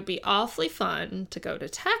think it would be awfully fun to go to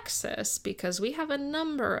Texas because we have a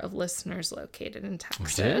number of listeners located in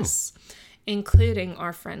Texas, including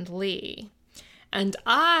our friend Lee. And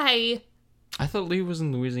I thought Lee was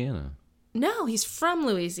in Louisiana. No, he's from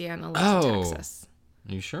Louisiana, lives in Texas.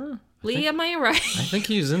 Are you sure? Lee, am I right? I think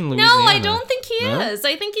he's in Louisiana. No, I don't think he is.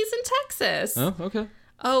 I think he's in Texas. Oh, okay.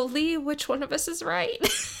 Oh, Lee, which one of us is right?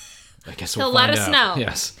 I guess we'll He'll let find us out. know.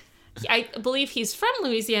 Yes. I believe he's from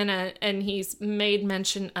Louisiana, and he's made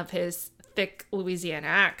mention of his thick Louisiana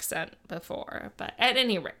accent before. But at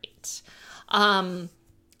any rate, I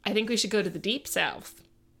think we should go to the Deep South.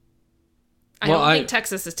 I don't think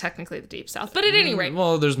Texas is technically the Deep South, but at any rate.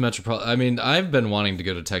 Well, there's metropolitan. I mean, I've been wanting to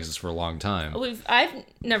go to Texas for a long time. I've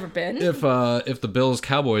never been. If the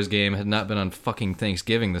Bills-Cowboys game had not been on fucking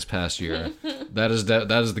Thanksgiving this past year, that is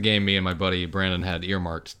the game me and my buddy Brandon had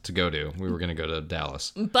earmarked to go to. We were going to go to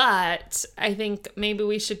Dallas. But I think maybe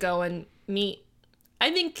we should go and meet.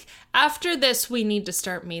 I think after this, we need to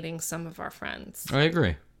start meeting some of our friends. I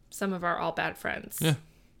agree. Some of our all bad friends. Yeah.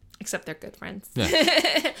 Except they're good friends.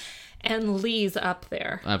 Yeah. And Lee's up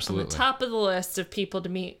there. Absolutely. On the top of the list of people to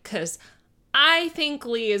meet, because I think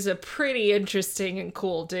Lee is a pretty interesting and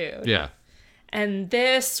cool dude. Yeah. And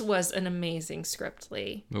this was an amazing script,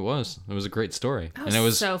 Lee. It was. It was a great story. And it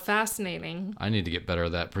was so fascinating. I need to get better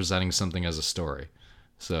at that, presenting something as a story.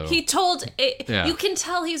 So he told it. Yeah. You can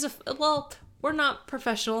tell he's we're not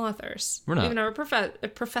professional authors. We're not. We've never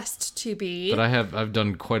professed to be. But I've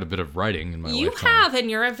done quite a bit of writing in my lifetime. You have, and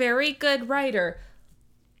you're a very good writer.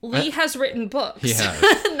 Lee has written books. He has.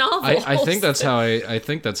 Novels. I think that's how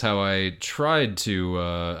I tried to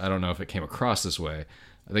I don't know if it came across this way.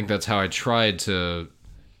 I think that's how I tried to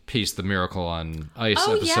piece the Miracle on Ice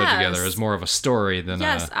episode together as more of a story than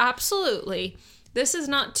Yes, absolutely. This is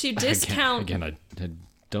not to discount Again, I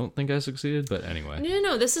don't think I succeeded, but anyway.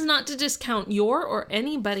 No, this is not to discount your or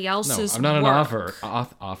anybody else's I'm not an work. offer.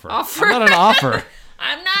 I'm not an offer.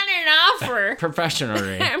 I'm not an offer.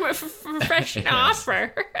 Professionally. I'm a professional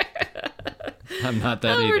offer. I'm not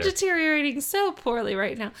that either. We're deteriorating so poorly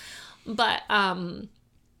right now. But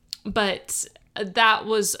that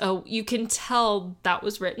was you can tell that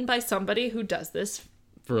was written by somebody who does this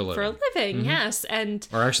for a living. Yes, and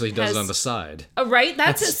or actually does it on the side. Right,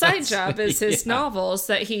 that's his side job is his novels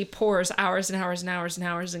that he pours hours and hours and hours and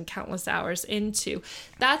hours and countless hours into.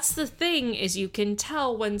 That's the thing, is you can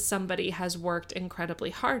tell when somebody has worked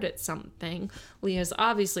incredibly hard at something. Lee has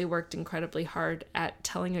obviously worked incredibly hard at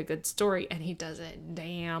telling a good story, and he does a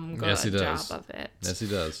damn good job of it. Yes, he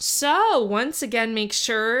does. So once again, make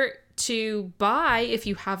sure to buy, if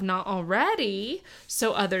you have not already,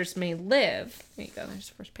 So Others May Live. There you go, there's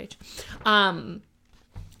the first page.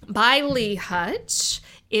 By Lee Hutch.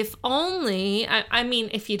 If only, I mean,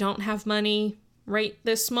 if you don't have money right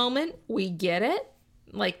this moment, we get it.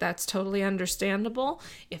 Like, that's totally understandable.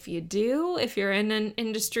 If you do, if you're in an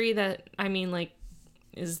industry that, I mean, like,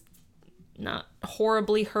 is not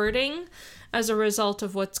horribly hurting as a result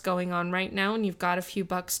of what's going on right now, and you've got a few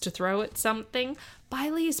bucks to throw at something, buy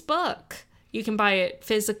Lee's book. You can buy it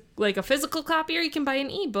like a physical copy, or you can buy an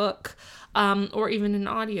ebook, or even an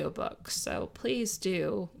audiobook. So please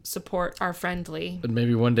do support our friend Lee. But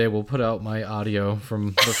maybe one day we'll put out my audio from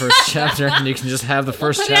the first chapter, and you can just have the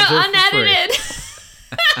first chapter it out unedited. for free.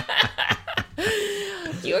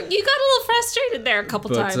 You got a little frustrated there a couple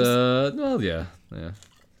times. Well, yeah.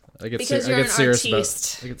 I get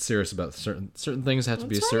serious about certain things have to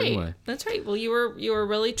be a certain way. That's right. Well, you were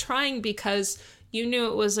really trying because you knew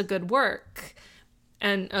it was a good work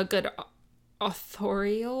and a good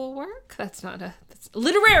authorial work. That's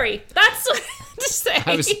literary. That's what to say.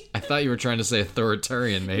 I thought you were trying to say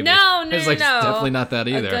authoritarian, maybe. No. It's definitely not that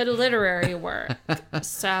either. A good literary work.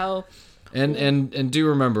 So. And do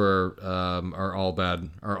remember our all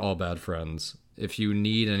bad friends. If you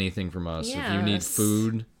need anything from us, if you need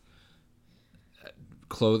food,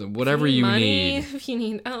 clothing, whatever you need, if you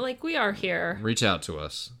need, we are here. Reach out to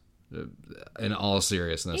us. In all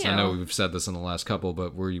seriousness, I know we've said this in the last couple,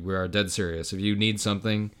 but we are dead serious. If you need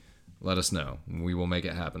something, let us know. We will make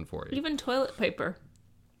it happen for you. Even toilet paper.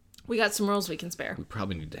 We got some rolls we can spare. We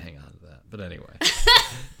probably need to hang on to that, but anyway.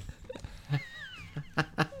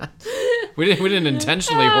 we didn't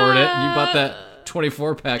intentionally hoard it. You bought that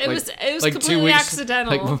 24-pack. It was completely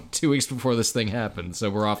accidental. Like 2 weeks before this thing happened, so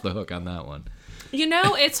we're off the hook on that one. You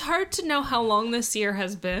know, it's hard to know how long this year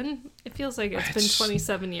has been. It feels like it's been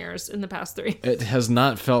 27 years in the past 3. It has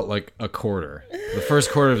not felt like a quarter. The first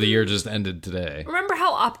quarter of the year just ended today. Remember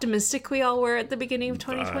how optimistic we all were at the beginning of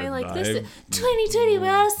 2020? This is 2020, we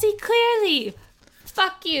all see clearly.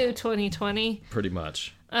 Fuck you, 2020. Pretty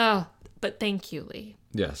much. Oh, but thank you, Lee.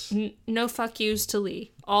 Yes. No fuck yous to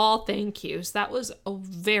Lee. All thank yous. That was a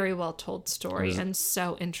very well told story and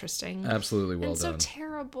so interesting. Absolutely well and done. And so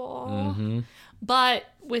terrible. But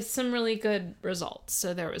with some really good results.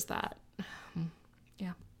 So there was that.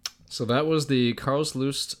 Yeah. So that was the Carlos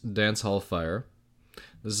Lust Dance Hall Fire.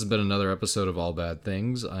 This has been another episode of All Bad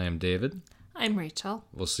Things. I am David. I'm Rachel.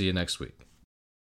 We'll see you next week.